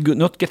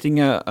not getting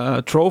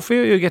a trophy,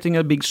 you're getting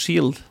a big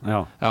shield.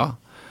 Ja.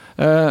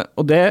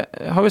 Og det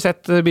har vi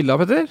sett bilder av,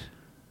 Petter.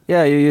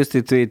 Yeah, you used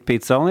it to eat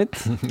pizza on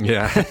it.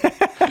 Yeah.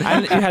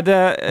 And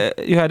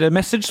you had a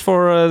message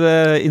for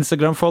the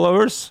Instagram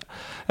followers.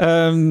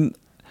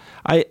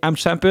 I am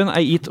champion. I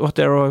eat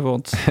whatever I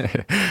want.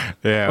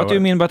 Yeah. What do you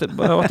mean by that?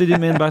 What did you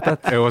mean by that?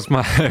 It was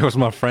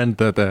my friend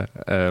that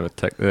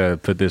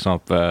put this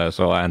up.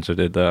 So I answered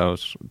it. I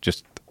was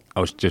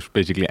just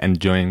basically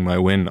enjoying my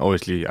win.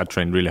 Obviously, I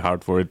trained really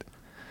hard for it,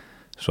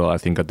 so I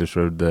think I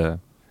deserve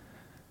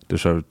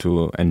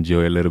to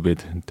enjoy a little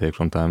bit, take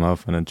some time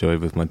off, and enjoy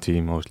with my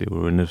team. Obviously,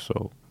 we're winners,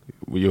 so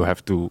you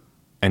have to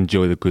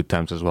enjoy the good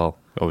times as well.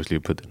 Obviously,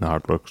 you put in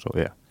hard work, so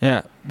yeah.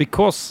 Yeah,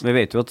 because Vi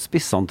vet jo at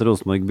spissene til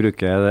Rosenborg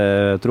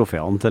bruker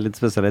trofeene til litt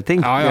spesielle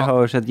ting. Ja. Vi har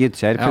jo sett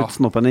Gytkjær putte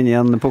snoppen inn i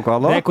en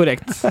pokal. det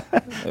korrekt.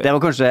 Det var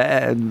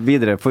kanskje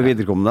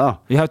viderekommende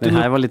da. Den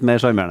her var litt mer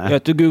charmerende. You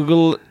have to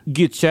Google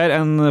Gytkjær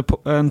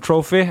and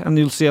trophy, and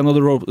you'll see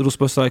another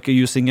Rosenborg striker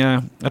using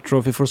a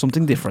trophy for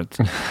something different.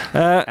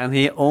 And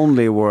he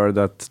only wore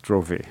that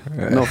trophy.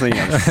 Nothing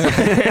else.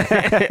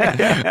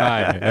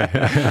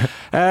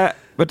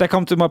 But I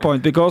come to my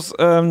point, because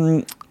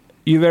when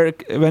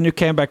you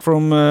came back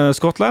from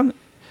Scotland,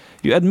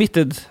 you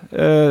admitted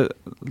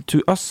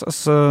to us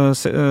as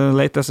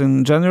late as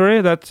in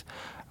January that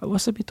I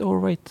was a bit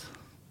overweight.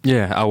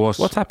 Yeah, I was.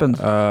 What happened?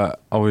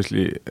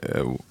 Obviously,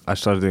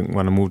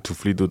 when I moved to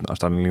Fleetwood, I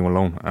started living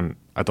alone, and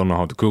I don't know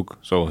how to cook,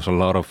 so it's a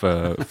lot of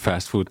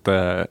fast food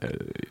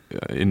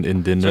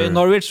in dinner. So in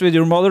Norwich with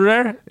your mother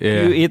there,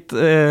 you eat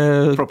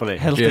properly,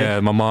 healthy. Yeah,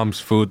 my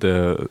mom's food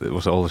it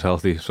was always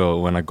healthy, so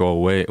when I go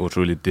away, it was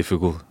really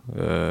difficult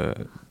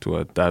to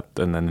adapt.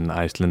 And then in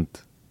Iceland,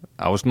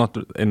 I was not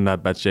in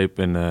that bad shape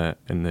in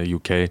the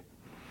UK,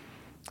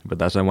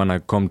 but when I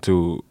come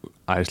to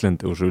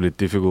Iceland, it was really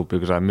difficult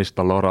because I missed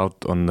a lot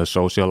out on the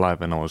social life,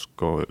 and I was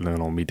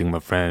meeting my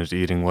friends,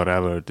 eating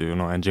whatever,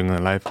 enjoying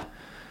the life.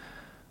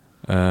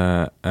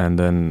 And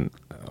then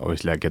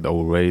obviously I get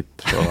overweight,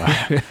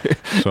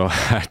 so I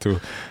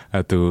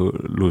had to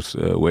lose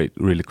weight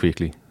really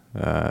quickly.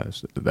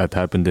 So that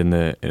happened during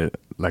the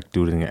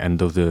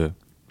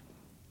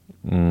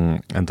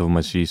end of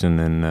my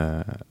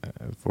season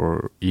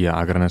for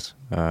Akranes,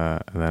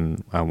 and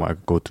then I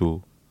go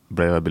to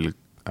Breiðablik.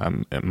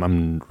 I'm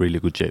in really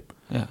good shape.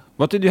 Yeah.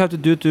 What did you have to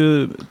do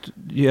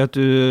you had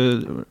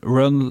to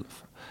run?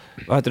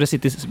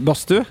 Sit in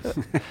badstue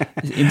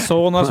in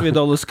saunas with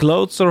all those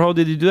clothes, or how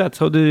did you do that?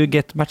 How do you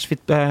get match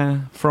fit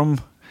from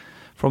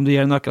the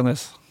year in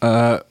Akranes?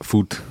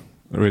 Food,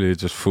 really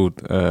just food.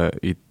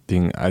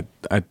 Eating.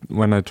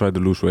 When I try to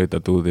lose weight, I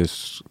do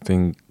this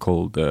thing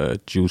called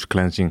juice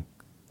cleansing.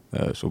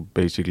 So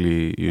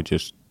basically, you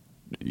just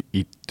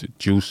eat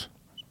juice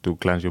to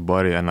cleanse your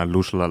body, and I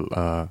lose a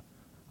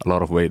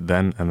lot of weight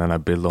then, and then I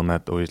build on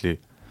that. Obviously,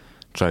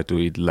 try to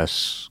eat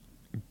less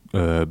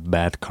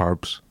bad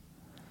carbs.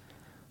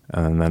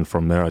 And then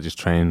from there, I just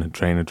train.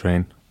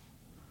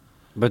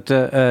 But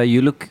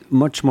you look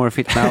much more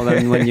fit now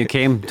than when you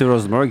came to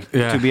Rosenborg,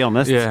 to be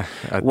honest. Yeah.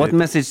 What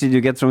message did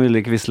you get from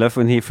Ulrik Wisløff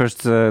when he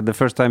the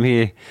first time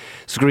he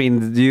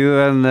screened you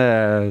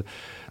and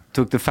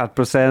took the fat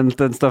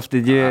percent and stuff?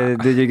 Did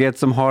you get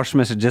some harsh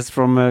messages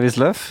from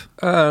Wisløff?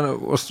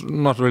 It was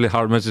not really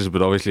hard messages,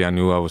 but obviously I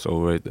knew I was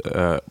overweight.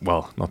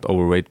 Well, not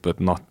overweight, but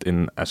not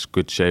in as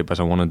good shape as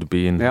I wanted to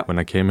be in when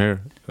I came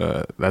here.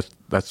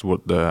 That's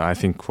what I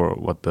think for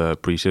what the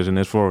pre-season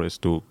is for, is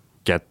to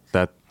get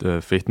that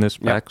fitness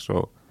back.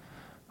 So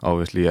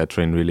obviously I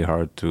trained really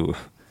hard to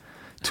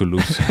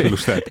lose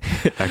that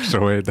extra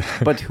weight.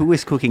 But who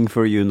is cooking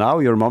for you now?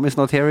 Your mom is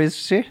not here, is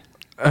she?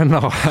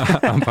 No,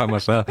 I'm by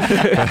myself.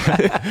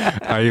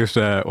 I use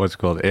what's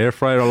called air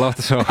fryer a lot.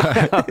 So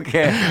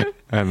okay.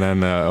 And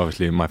then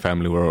obviously my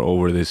family were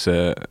over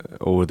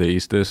the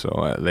Easter,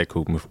 so they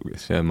cooked me.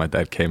 My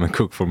dad came and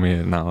cooked for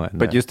me now. And,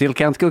 But you still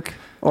can't cook,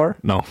 or?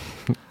 No.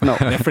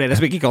 Det flere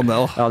som ikke kan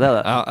det. Ja, det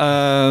det.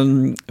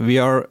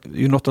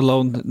 You're not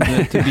alone to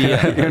be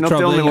You're not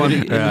the only one.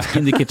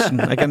 in the kitchen,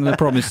 I can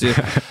promise you.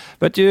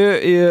 But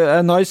you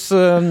a nice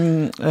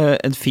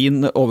and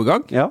fin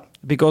overgang. Yeah.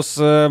 Because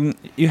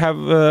you have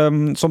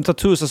some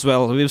tattoos as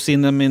well. We've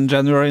seen them in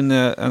January in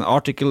an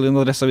article in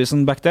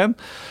Adresseavisen back then.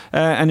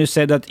 And you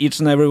said that each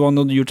and every one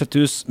of your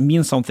tattoos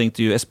means something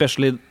to you,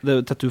 especially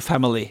the tattoo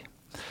family.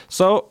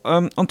 So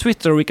on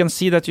Twitter we can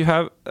see that you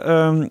have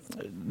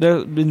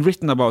there's been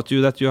written about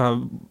you that you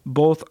have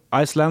both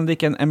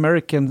Icelandic and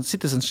American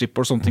citizenship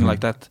or something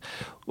like that.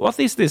 What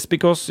is this?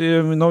 Because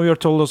now you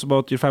told us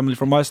about your family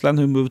from Iceland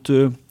who moved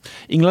to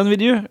England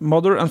with you,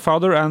 mother and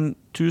father and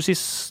two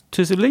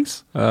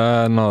siblings?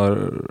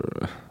 No,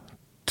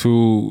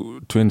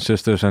 two twin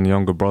sisters and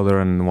younger brother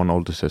and one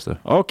older sister.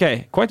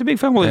 Okay, quite a big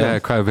family. Yeah,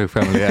 then. quite a big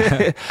family.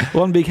 Yeah.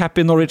 One big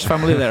happy Norwich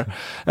family there.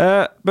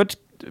 But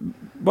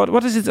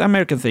what is this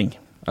American thing?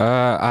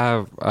 I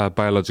have a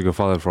biological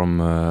father from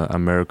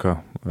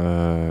America.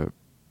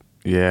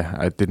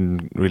 I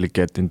didn't really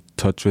get in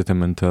touch with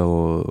him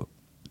until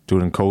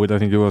during COVID, I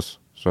think it was.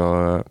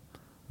 So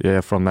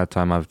from that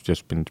time I've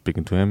just been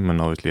speaking to him, and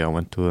obviously I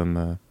went to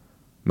him,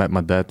 met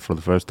my dad for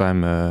the first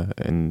time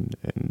in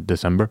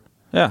December.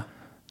 Yeah.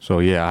 So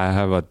I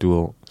have a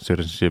dual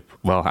citizenship.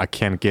 Well, I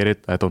can't get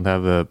it. I don't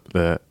have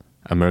the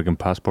American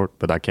passport,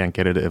 but I can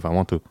get it if I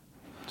want to.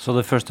 So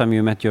the first time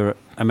you met your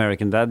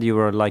American dad, you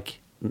were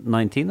like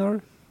 19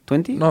 or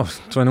 20? No,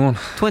 21.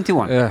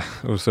 21? Yeah,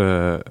 it was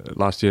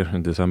last year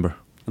in December.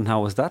 And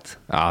how was that?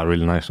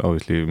 Really nice.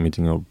 Obviously,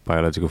 meeting your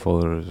biological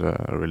father is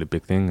a really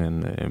big thing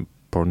and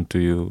important to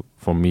you.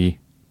 For me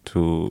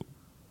to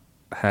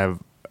have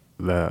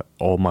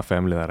all my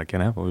family that I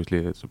can have,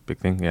 obviously, it's a big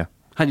thing, yeah.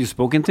 Had you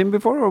spoken to him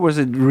before, or was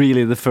it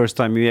really the first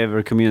time you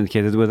ever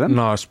communicated with him?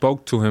 No, I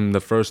spoke to him the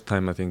first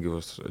time, I think it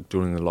was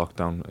during the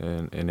lockdown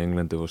in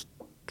England. It was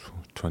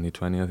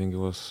 2020, I think it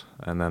was.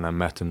 And then I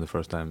met him the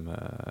first time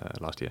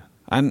last year.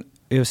 And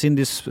you've seen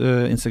these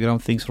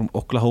Instagram things from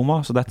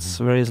Oklahoma, so that's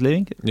where he's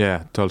living?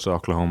 Yeah, Tulsa,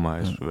 Oklahoma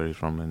is where he's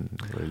from and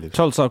where he lives.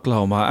 Tulsa,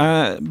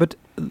 Oklahoma. But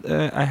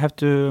I have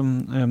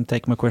to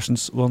take my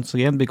questions once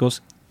again,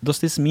 because does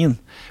this mean,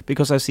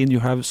 because I've seen you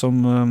have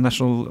some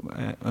national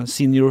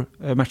senior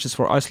matches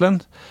for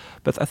Iceland,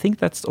 but I think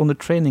that's on the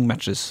training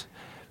matches.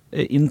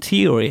 In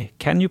theory,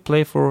 can you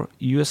play for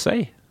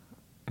USA?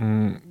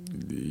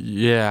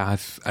 Yeah,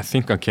 I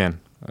think I can,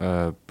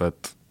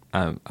 but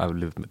I've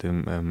lived with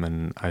him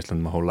in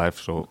Iceland my whole life,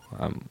 so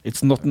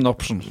it's not an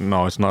option.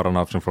 No, it's not an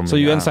option for me. So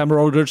you and Sam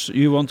Rogers,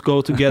 you won't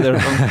go together?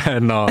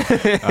 No,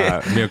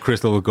 me and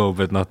Crystal will go,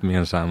 but not me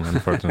and Sam,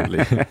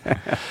 unfortunately.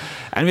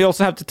 And we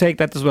also have to take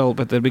that as well,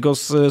 Petter,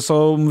 because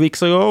some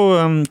weeks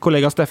ago,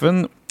 colleague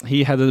Steffen,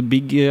 he had a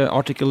big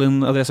article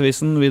in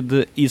Adresseavisen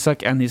with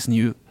Isak and his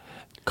new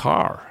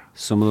car.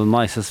 Some of the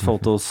nicest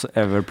photos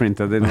ever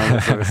printed in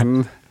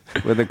Adresseavisen.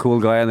 With a cool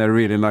guy and a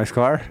really nice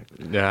car.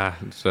 Yeah,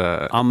 it's,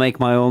 I'll make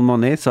my own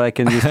money so I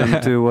can use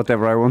them to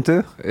whatever I want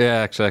to.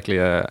 Yeah,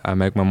 exactly. I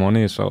make my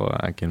money so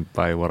I can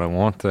buy what I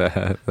want.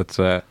 That's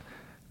a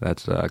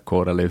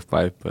quote I live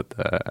by. But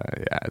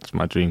it's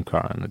my dream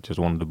car, and I just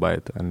wanted to buy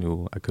it. I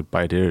knew I could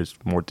buy it here. It's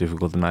more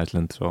difficult in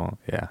Iceland, so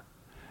yeah.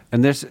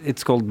 And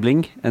it's called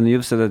bling, and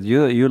you've said that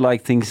you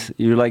like things,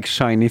 you like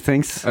shiny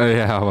things.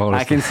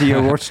 I can see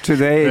your watch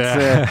today.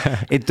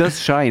 It's it does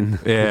shine.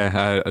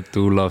 Yeah, I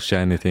do love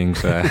shiny things,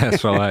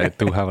 so I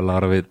do have a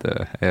lot of it.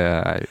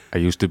 I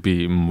used to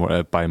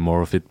buy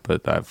more of it,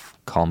 but I've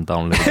calmed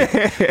down a little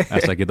bit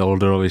as I get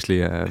older,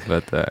 obviously. I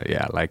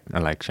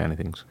like shiny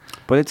things.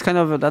 But it's kind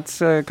of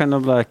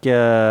like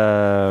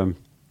hva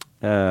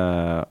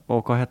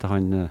heter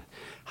han?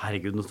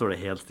 Herregud, nå står det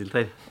helt stilt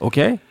her.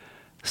 Okay.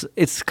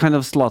 It's kind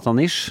of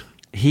Zlatan-ish.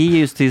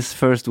 He used his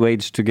first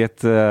wage to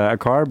get a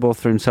car, both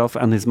for himself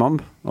and his mom.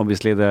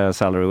 Obviously, the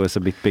salary was a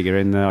bit bigger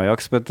in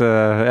Ajax, but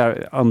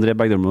André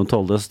Bergdormo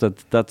told us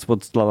that that's what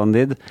Zlatan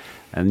did.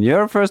 And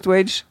your first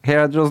wage here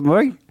at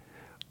Rosenborg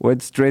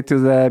went straight to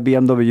the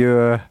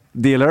BMW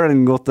dealer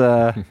and got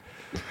a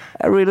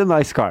really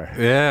nice car.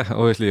 Yeah,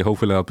 obviously,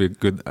 hopefully I'll be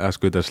as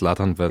good as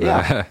Zlatan, but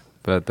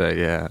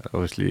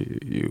obviously,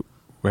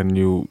 when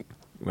you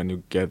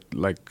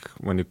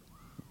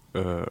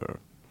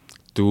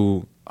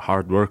do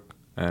hard work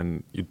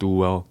and you do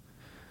well,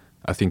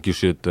 I think you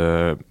should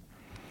do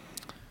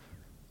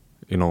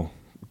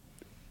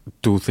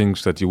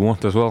things that you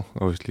want as well.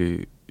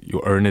 Obviously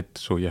you earn it,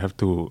 so you have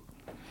to,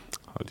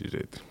 how do you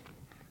say it,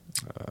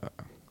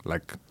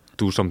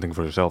 do something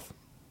for yourself,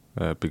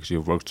 because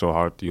you've worked so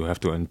hard. You have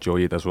to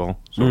enjoy it as well.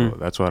 So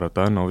that's what I've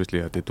done.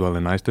 Obviously I did well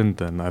in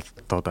Iceland, and I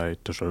thought I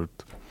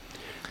deserved.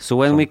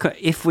 So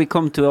if we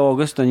come to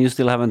August and you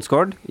still haven't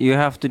scored, you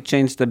have to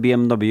change the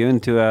BMW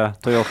into a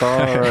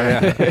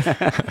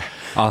Toyota.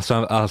 I'll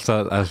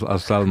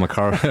sell my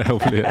car,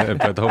 hopefully,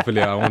 but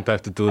hopefully I won't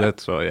have to do that.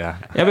 So yeah.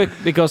 Yeah, but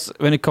because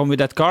when you come with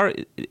that car,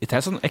 it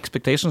has some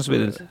expectations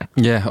with it.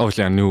 Yeah,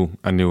 obviously I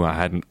knew I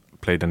hadn't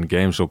played in the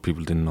game, so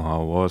people didn't know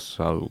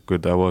how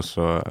good that was.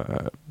 So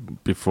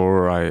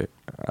before I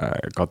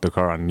got the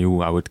car, I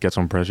knew I would get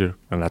some pressure,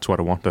 and that's what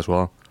I want as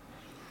well.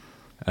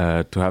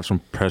 To have some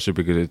pressure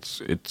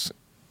because it's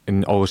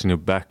always in your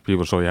back,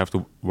 people. So you have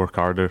to work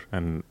harder,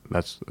 and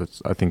that's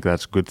I think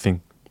that's a good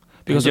thing.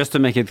 Because just to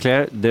make it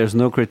clear, there's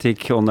no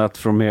critique on that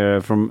from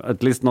here, from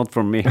at least not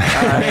from me.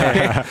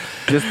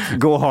 Just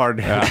go hard.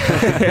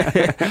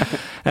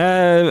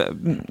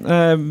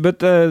 But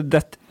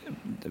that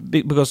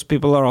because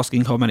people are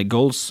asking how many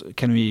goals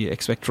can we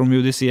expect from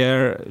you this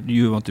year? Do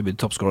you want to be the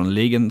top scorer in the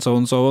league and so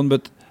on?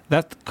 But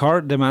that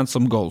car demands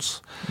some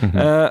goals.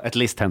 At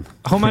least 10.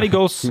 How many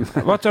goals?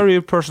 What are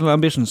your personal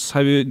ambitions?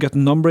 Have you got a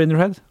number in your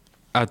head?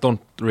 I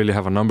don't really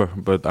have a number,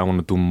 but I want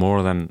to do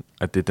more than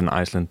I did in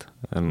Iceland.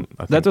 And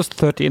I think that was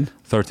 13.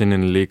 13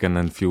 in the league and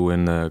then few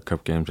in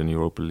Cup games and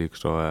Europa League.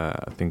 So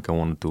I think I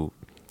want to do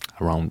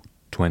around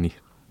 20,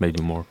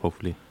 maybe more,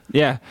 hopefully.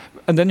 Yeah,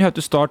 and then you have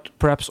to start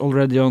perhaps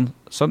already on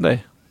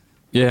Sunday.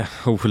 Yeah,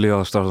 hopefully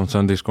I'll start on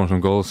Sunday, score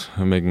some goals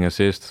and making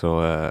assists.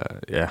 So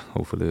yeah,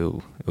 hopefully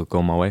it'll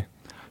go my way.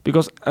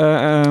 Because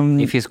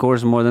if he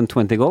scores more than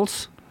 20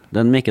 goals,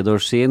 then Mikke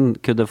Dorsin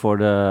could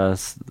afford a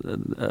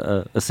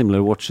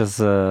similar watch as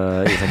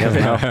Isak has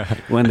now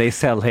when they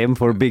sell him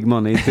for big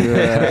money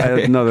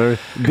to another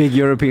big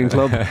European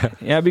club.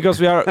 Yeah, because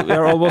we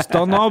are almost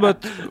done now.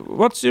 But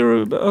what's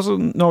your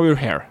now you're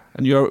here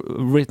and you're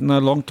written a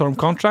long-term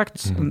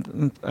contract,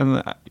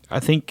 and I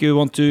think you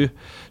want to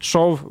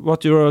show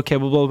what you're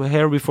capable of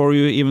here before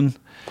you even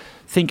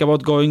think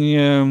about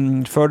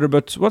going further.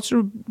 But what's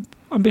your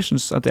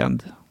ambitions at the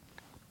end?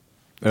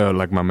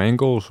 Like my main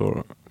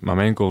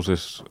goals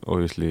is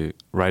obviously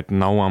right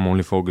now I'm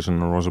only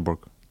focusing on Rosenborg.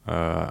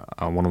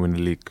 I want to win the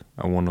league.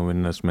 I want to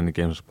win as many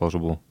games as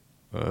possible.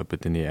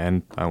 But in the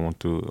end, I want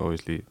to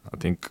obviously. I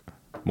think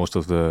most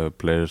of the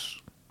players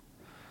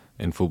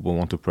in football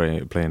want to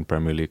play in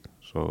Premier League.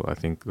 So I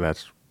think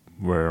that's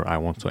where I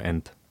want to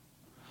end.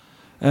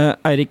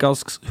 Eirik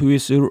asks, who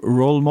is your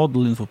role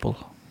model in football?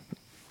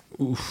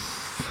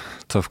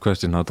 Tough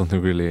question. I don't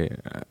think really.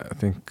 I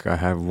think I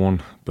have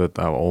one, but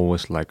I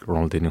always like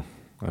Ronaldinho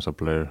as a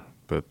player.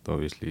 But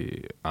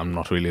obviously, I'm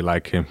not really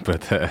like him.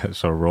 But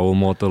as a role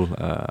model,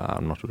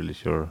 I'm not really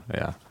sure.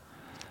 Yeah.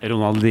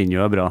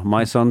 Ronaldinho bra.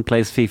 My son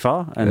plays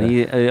FIFA, and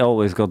he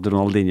always got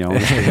Ronaldinho.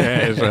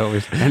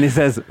 And he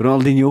says,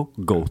 Ronaldinho,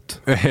 GOAT.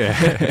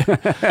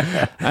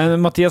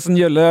 And Mathias and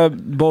Jølle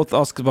both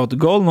asked about the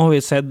goal. Now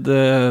he said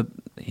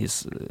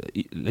his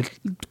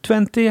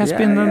 20 has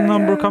been the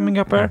number coming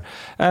up here.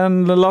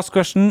 And the last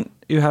question,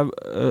 you have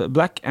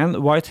black and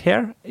white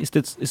hair. Is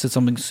it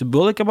something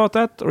symbolic about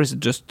that? Or is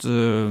it just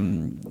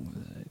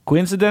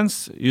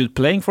coincidence? You're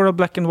playing for a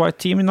black and white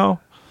team now?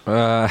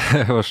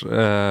 I've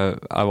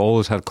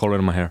always had color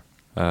in my hair.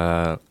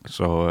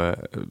 So I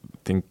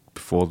think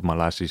before my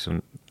last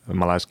season,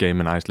 my last game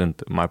in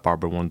Iceland, my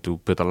barber wanted to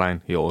put a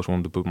line. He always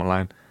wanted to put my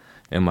line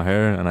in my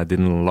hair, and I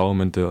didn't allow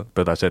him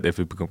but I said, if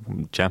we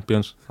become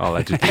champions, I'll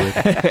let you do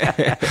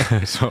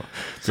it.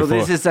 So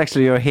this is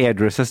actually your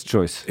hairdresser's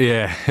choice?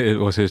 Yeah, it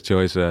was his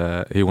choice.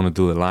 He wanted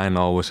to do the line.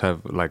 I always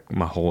have like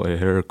my whole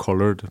hair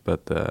colored,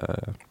 but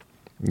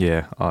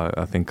yeah,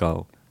 I think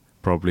I'll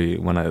probably,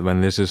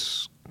 when this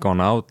is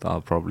gone out,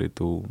 I'll probably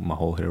do my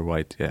whole hair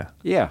white.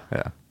 Yeah.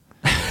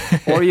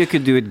 Or you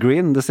could do it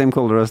green, the same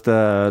color as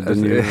the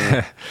new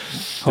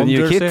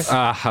kit.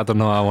 I don't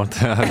know. I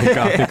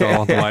think I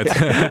want white.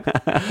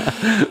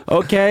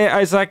 Okay,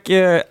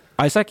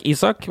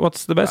 Isak,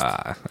 what's the best?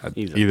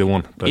 Either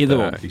one. But, either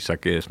one.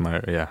 Isak is my,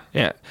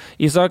 Yeah.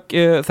 Isak,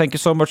 thank you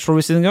so much for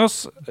visiting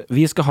us.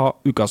 Vi skal ha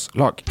ukas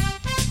lag.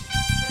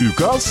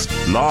 Ukas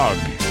lag.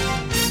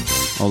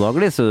 Og da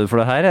gliser du,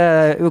 for det her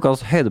er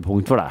ukas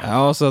høydepunkt for deg.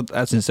 Ja, altså,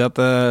 jeg synes at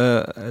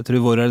jeg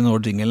tror vår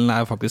Nord-jinglen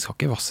er faktisk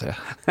hakket hvassere.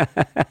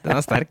 Den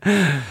er sterk.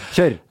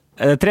 Kjør!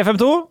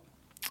 3-5-2.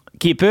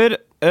 Keeper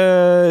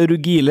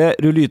Rugile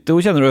Rulyte,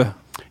 hun kjenner du?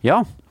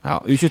 Ja.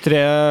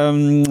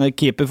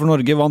 U23-keeper for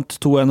Norge vant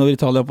 2-1 over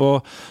Italia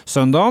på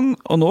søndagen,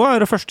 og nå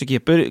er det første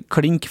keeper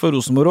klink for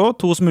Rosenborg,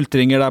 2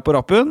 smultringer der på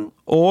rappen,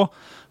 og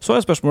så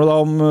er spørsmålet da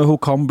om hun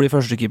kan bli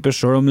førstekeeper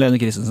selv om Lene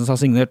Christensen har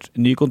signert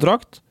ny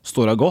kontrakt.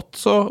 Står hun godt,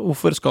 så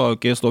hvorfor skal hun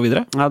ikke stå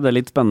videre? Ja, det er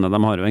litt spennende. De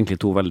har jo egentlig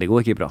 2 veldig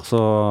gode keepere.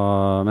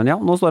 Men ja,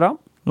 nå står hun.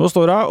 Nå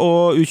står hun,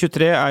 og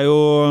U23 er jo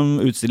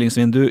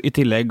utstillingsvindu i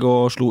tillegg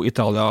og slo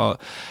Italia.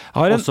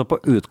 Også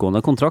på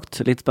utgående kontrakt,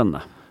 litt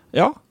spennende.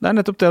 Ja, det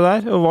er nettopp det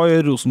der. Og hva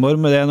gjør Rosenborg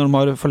med det når de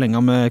har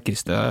forlenget med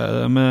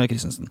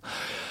Christensen?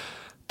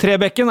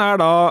 Trebekken er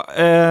da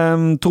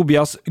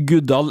Tobias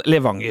Guddal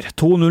Levanger.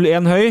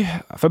 2,01 høy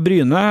fra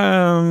Bryne,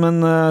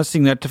 men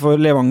signerte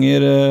for Levanger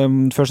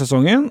før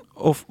sesongen,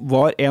 og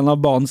var en av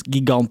banens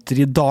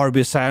giganter i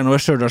Derby-seieren og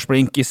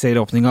Stjørdalsblink i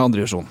serieåpningen av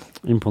andre divisjon.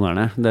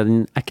 Imponerende. Det er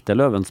den ekte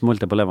løven som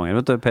holdt til på Levanger,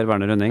 vet du, Per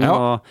Werner Rønning. Ja.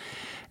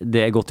 Og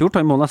Det godt gjort,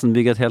 han må nesten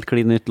bygge et helt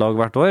klin nytt lag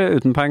hvert år,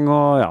 uten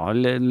penger og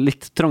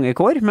litt trange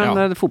kår,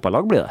 men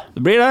fotballag blir det.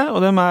 Det blir det,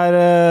 og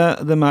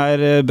de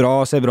er bra,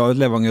 ser bra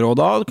ut Levanger, og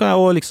da kan jeg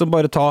jo liksom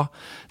bare ta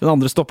den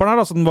andre stopperen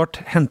her, så den ble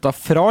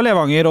hentet fra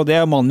Levanger, og det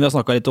er mannen vi har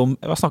snakket litt om.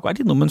 Vi har snakket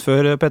litt om den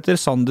før, Petter,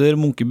 Sander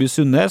Munkeby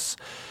Sundnes.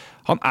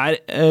 Han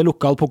er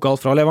lokal pokal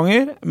fra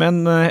Levanger,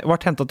 men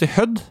ble hentet til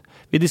Hødd.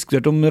 Vi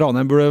diskuterte om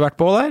Ranheim burde vært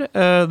på der,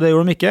 det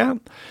gjorde de ikke.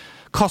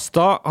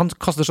 Han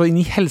kaster så inn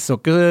i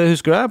helsehokke,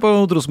 husker du det, på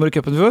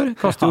Rosenborg-cupen før?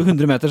 Kaster jo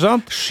 100 meter,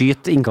 sant?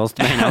 Skyt innkast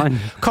med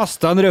hendene.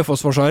 Kastet en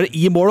Rødfoss-forsvarer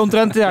i mål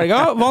omtrent i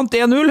helga. Vant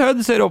 1-0,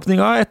 Hødd ser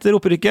åpninga etter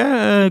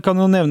opprykket.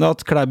 Kan jo nevne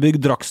at Klæbygg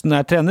Draksen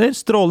er trener.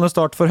 Strålende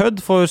start for Hødd,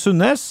 for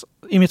Sundnes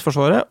i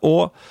midtforsvaret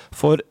og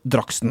for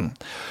Draksen.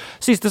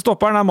 Siste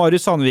stopperen er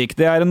Marius Sandvik.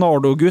 Det er en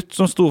Nardo-gutt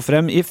som sto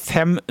frem i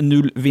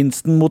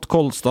 5-0-vinsten mot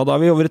Kolstad. Da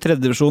er vi over i 3.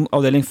 divisjon,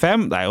 avdeling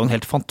 5. Det er jo en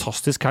helt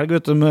fantastisk helg,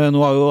 vet du.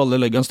 Nå har jo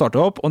alle løggene startet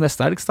opp, og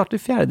neste helg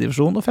starter 4.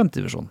 divisjon og 5.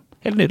 divisjon.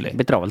 Helt nydelig.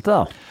 Blir travelt det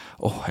da.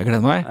 Jeg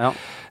gleder meg. Ja.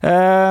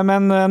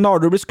 Men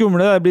Nardo blir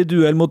skumle. Det blir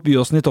duell mot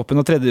Byåsen i toppen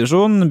av 3.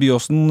 divisjon.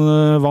 Byåsen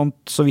vant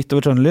så vidt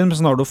over Trøndelin,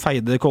 mens Nardo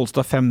feide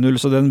Kolstad 5-0,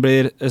 så den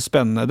blir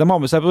spennende. De har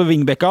med seg på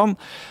Vingbekkene.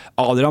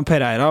 Adrian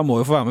Pereira må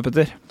jo få være med,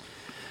 Petter.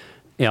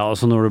 Ja,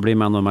 altså når det blir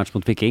man og match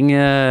mot Pikking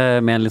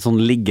med en litt sånn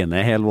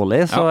liggende hel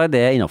volley, så er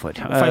det innenfor.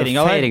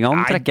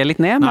 Feiringene trekker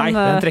litt ned, men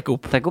den trekker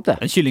opp. Det.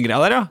 Den kyllinggreia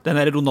der,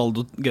 den der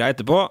Ronaldo-greia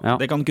etterpå,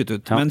 det kan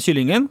kutte ut. Men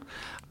kyllingen,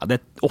 det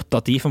er 8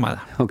 av 10 for meg.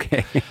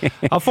 Okay.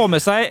 Han får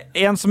med seg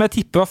en som jeg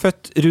tipper var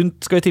født rundt,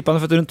 skal vi tippe han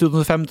er født rundt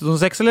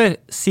 2005-2006, eller?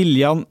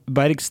 Siljan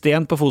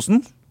Berg-Sten på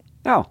Fosen.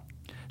 Ja.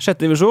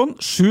 6. divisjon,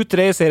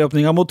 7-3 i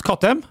serieåpninga mot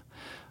Kattem.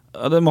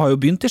 De har jo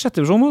begynt i 6.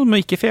 divisjon,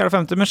 men ikke 4. og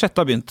 5., men 6.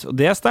 har begynt. Og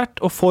det er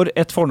sterkt, og for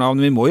et fornavn.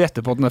 Vi må jo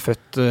gjette på at den er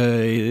født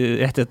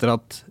rett etter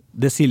at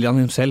det Siljan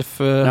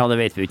himself... Ja, det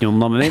vet vi ikke om,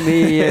 men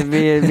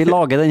vi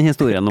lager den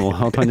historien nå,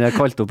 at han er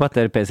kalt opp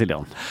etter Per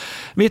Siljan.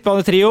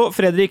 Midtbanetrio,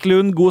 Fredrik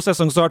Lund, god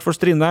sesongstart for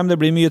Strindheim. Det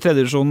blir mye 3.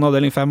 divisjon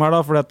avdeling 5 her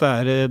da, for dette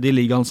er de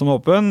ligaen som er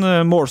åpen.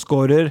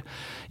 Målskårer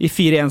i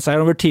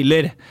 4-1-seier over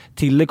Tiller.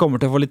 Tiller kommer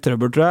til å få litt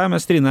trøbbel, tror jeg,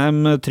 men Strindheim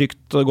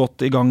trygt og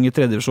godt i gang i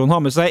 3. divisjon. Har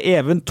med seg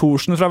Even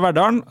Thorsen fra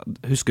Verdalen.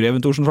 Husker du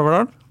Even Thorsen fra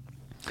Verdalen?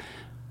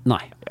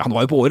 Nei. Han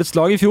var jo på årets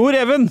lag i fjor,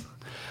 Even.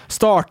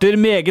 Starter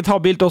meget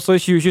habilt også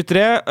i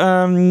 2023.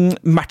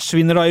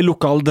 Matchvinner da i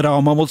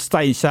lokaldrama mot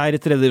Steinkjer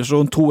i 3.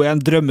 divisjon.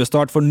 2-1,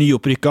 drømmestart for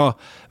nyopprykka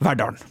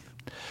Verdalen.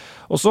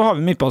 Og så har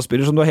vi en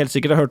midtbanespiller som du helt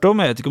sikkert har hørt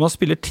om. Jeg vet ikke om han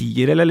spiller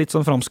tier eller litt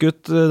sånn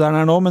framskutt der han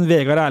er nå, men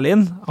Vegard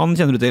Erlind, han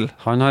kjenner du til.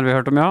 Han har vi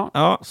hørt om,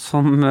 ja.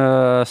 Som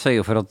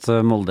sørger for at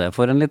Molde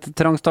får en litt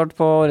trang start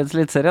på årets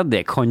eliteserie.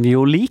 Det kan vi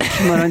jo like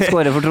når han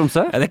skårer for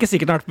Tromsø. Det er ikke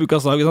sikkert han har på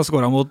ukas lag hvis han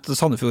skårer mot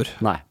Sandefjord.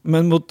 Nei.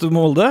 Men mot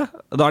Molde,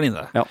 da er han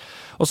inne. Ja.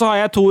 Og så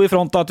har jeg 2 i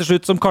front da til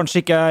slutt, som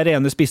kanskje ikke er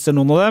rene spisser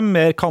noen av dem.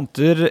 Mer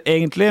kanter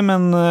egentlig,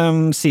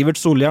 men Sivert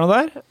Solhjerne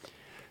der.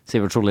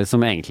 Sivert Solli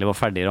som egentlig var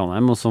ferdig i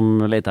Ranheim, og som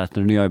lette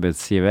etter ny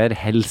arbeidsgiver,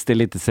 helst i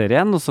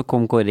eliteserien, og så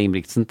kom Kåre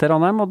Ingebrigtsen til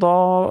Ranheim, og da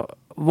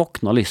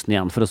våkna lysten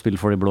igjen for å spille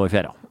for de blå i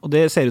fjerde. Og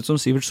det ser ut som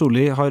Sivert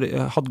Solli har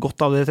hatt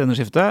godt av det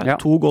trenerskiftet. Ja.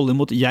 2 goller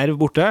mot Jerv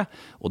borte,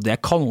 og det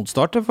er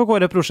kanonstart for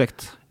Kåre-prosjekt.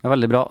 Det er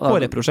veldig bra.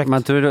 Kåre-prosjekt.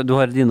 Men jeg tror du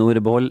har dine ord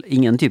i behold.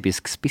 Ingen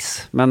typisk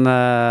spiss, men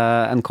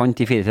en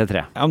kant i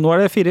 4-3-3. Ja, nå er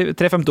det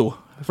 3-5-2.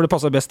 For det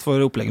passer best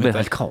for opplegget. Det er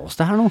helt kaos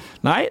det her nå.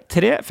 Nei,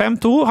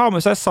 3-5-2 har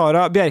med seg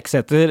Sara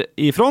Bjerksæter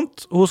i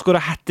front. Hun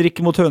skåret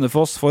hat-trick mot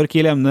Hønefoss for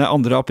Kiel Emne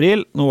 2.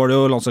 april. Nå var det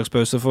jo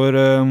landslagspause for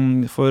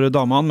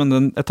damene,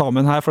 men jeg tar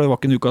med den her, for det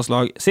var ikke en ukas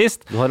lag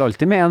sist. Du har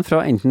alltid med en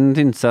fra enten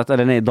Tynset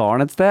eller nede i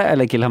Dalen et sted,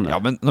 eller Kiel Emne. Ja,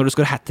 men når du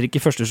skårer hat-trick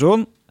i første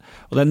divisjon,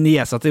 og det er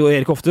niesa til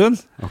Erik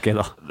Hoftun. Ok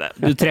da.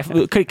 Du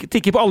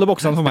tikker på alle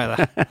boksene for meg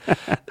det.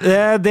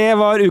 Det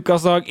var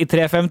ukas lag i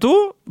 3-5-2.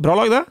 Bra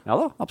lag det. Ja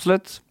da,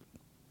 absolutt.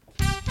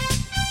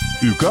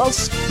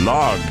 Ukas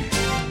lag.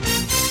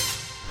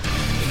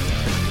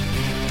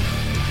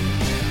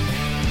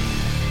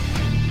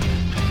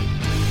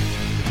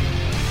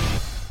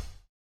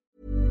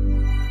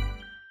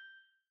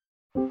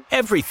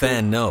 Every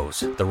fan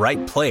knows the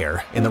right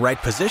player in the right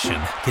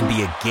position can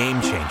be a game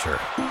changer.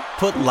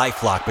 Put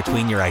LifeLock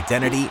between your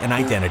identity and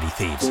identity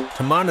thieves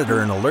to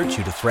monitor and alert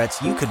you to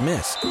threats you could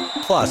miss.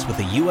 Plus, with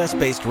a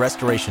US-based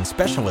restoration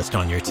specialist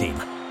on your team,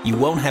 you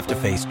won't have to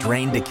face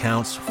drained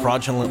accounts,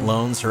 fraudulent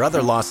loans, or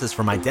other losses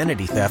from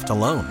identity theft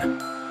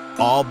alone.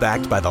 All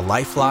backed by the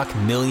LifeLock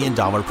 $1 Million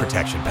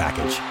Protection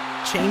Package.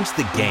 Change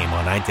the game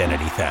on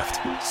identity theft.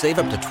 Save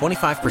up to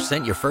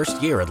 25% your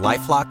first year at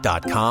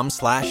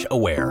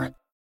LifeLock.com/aware.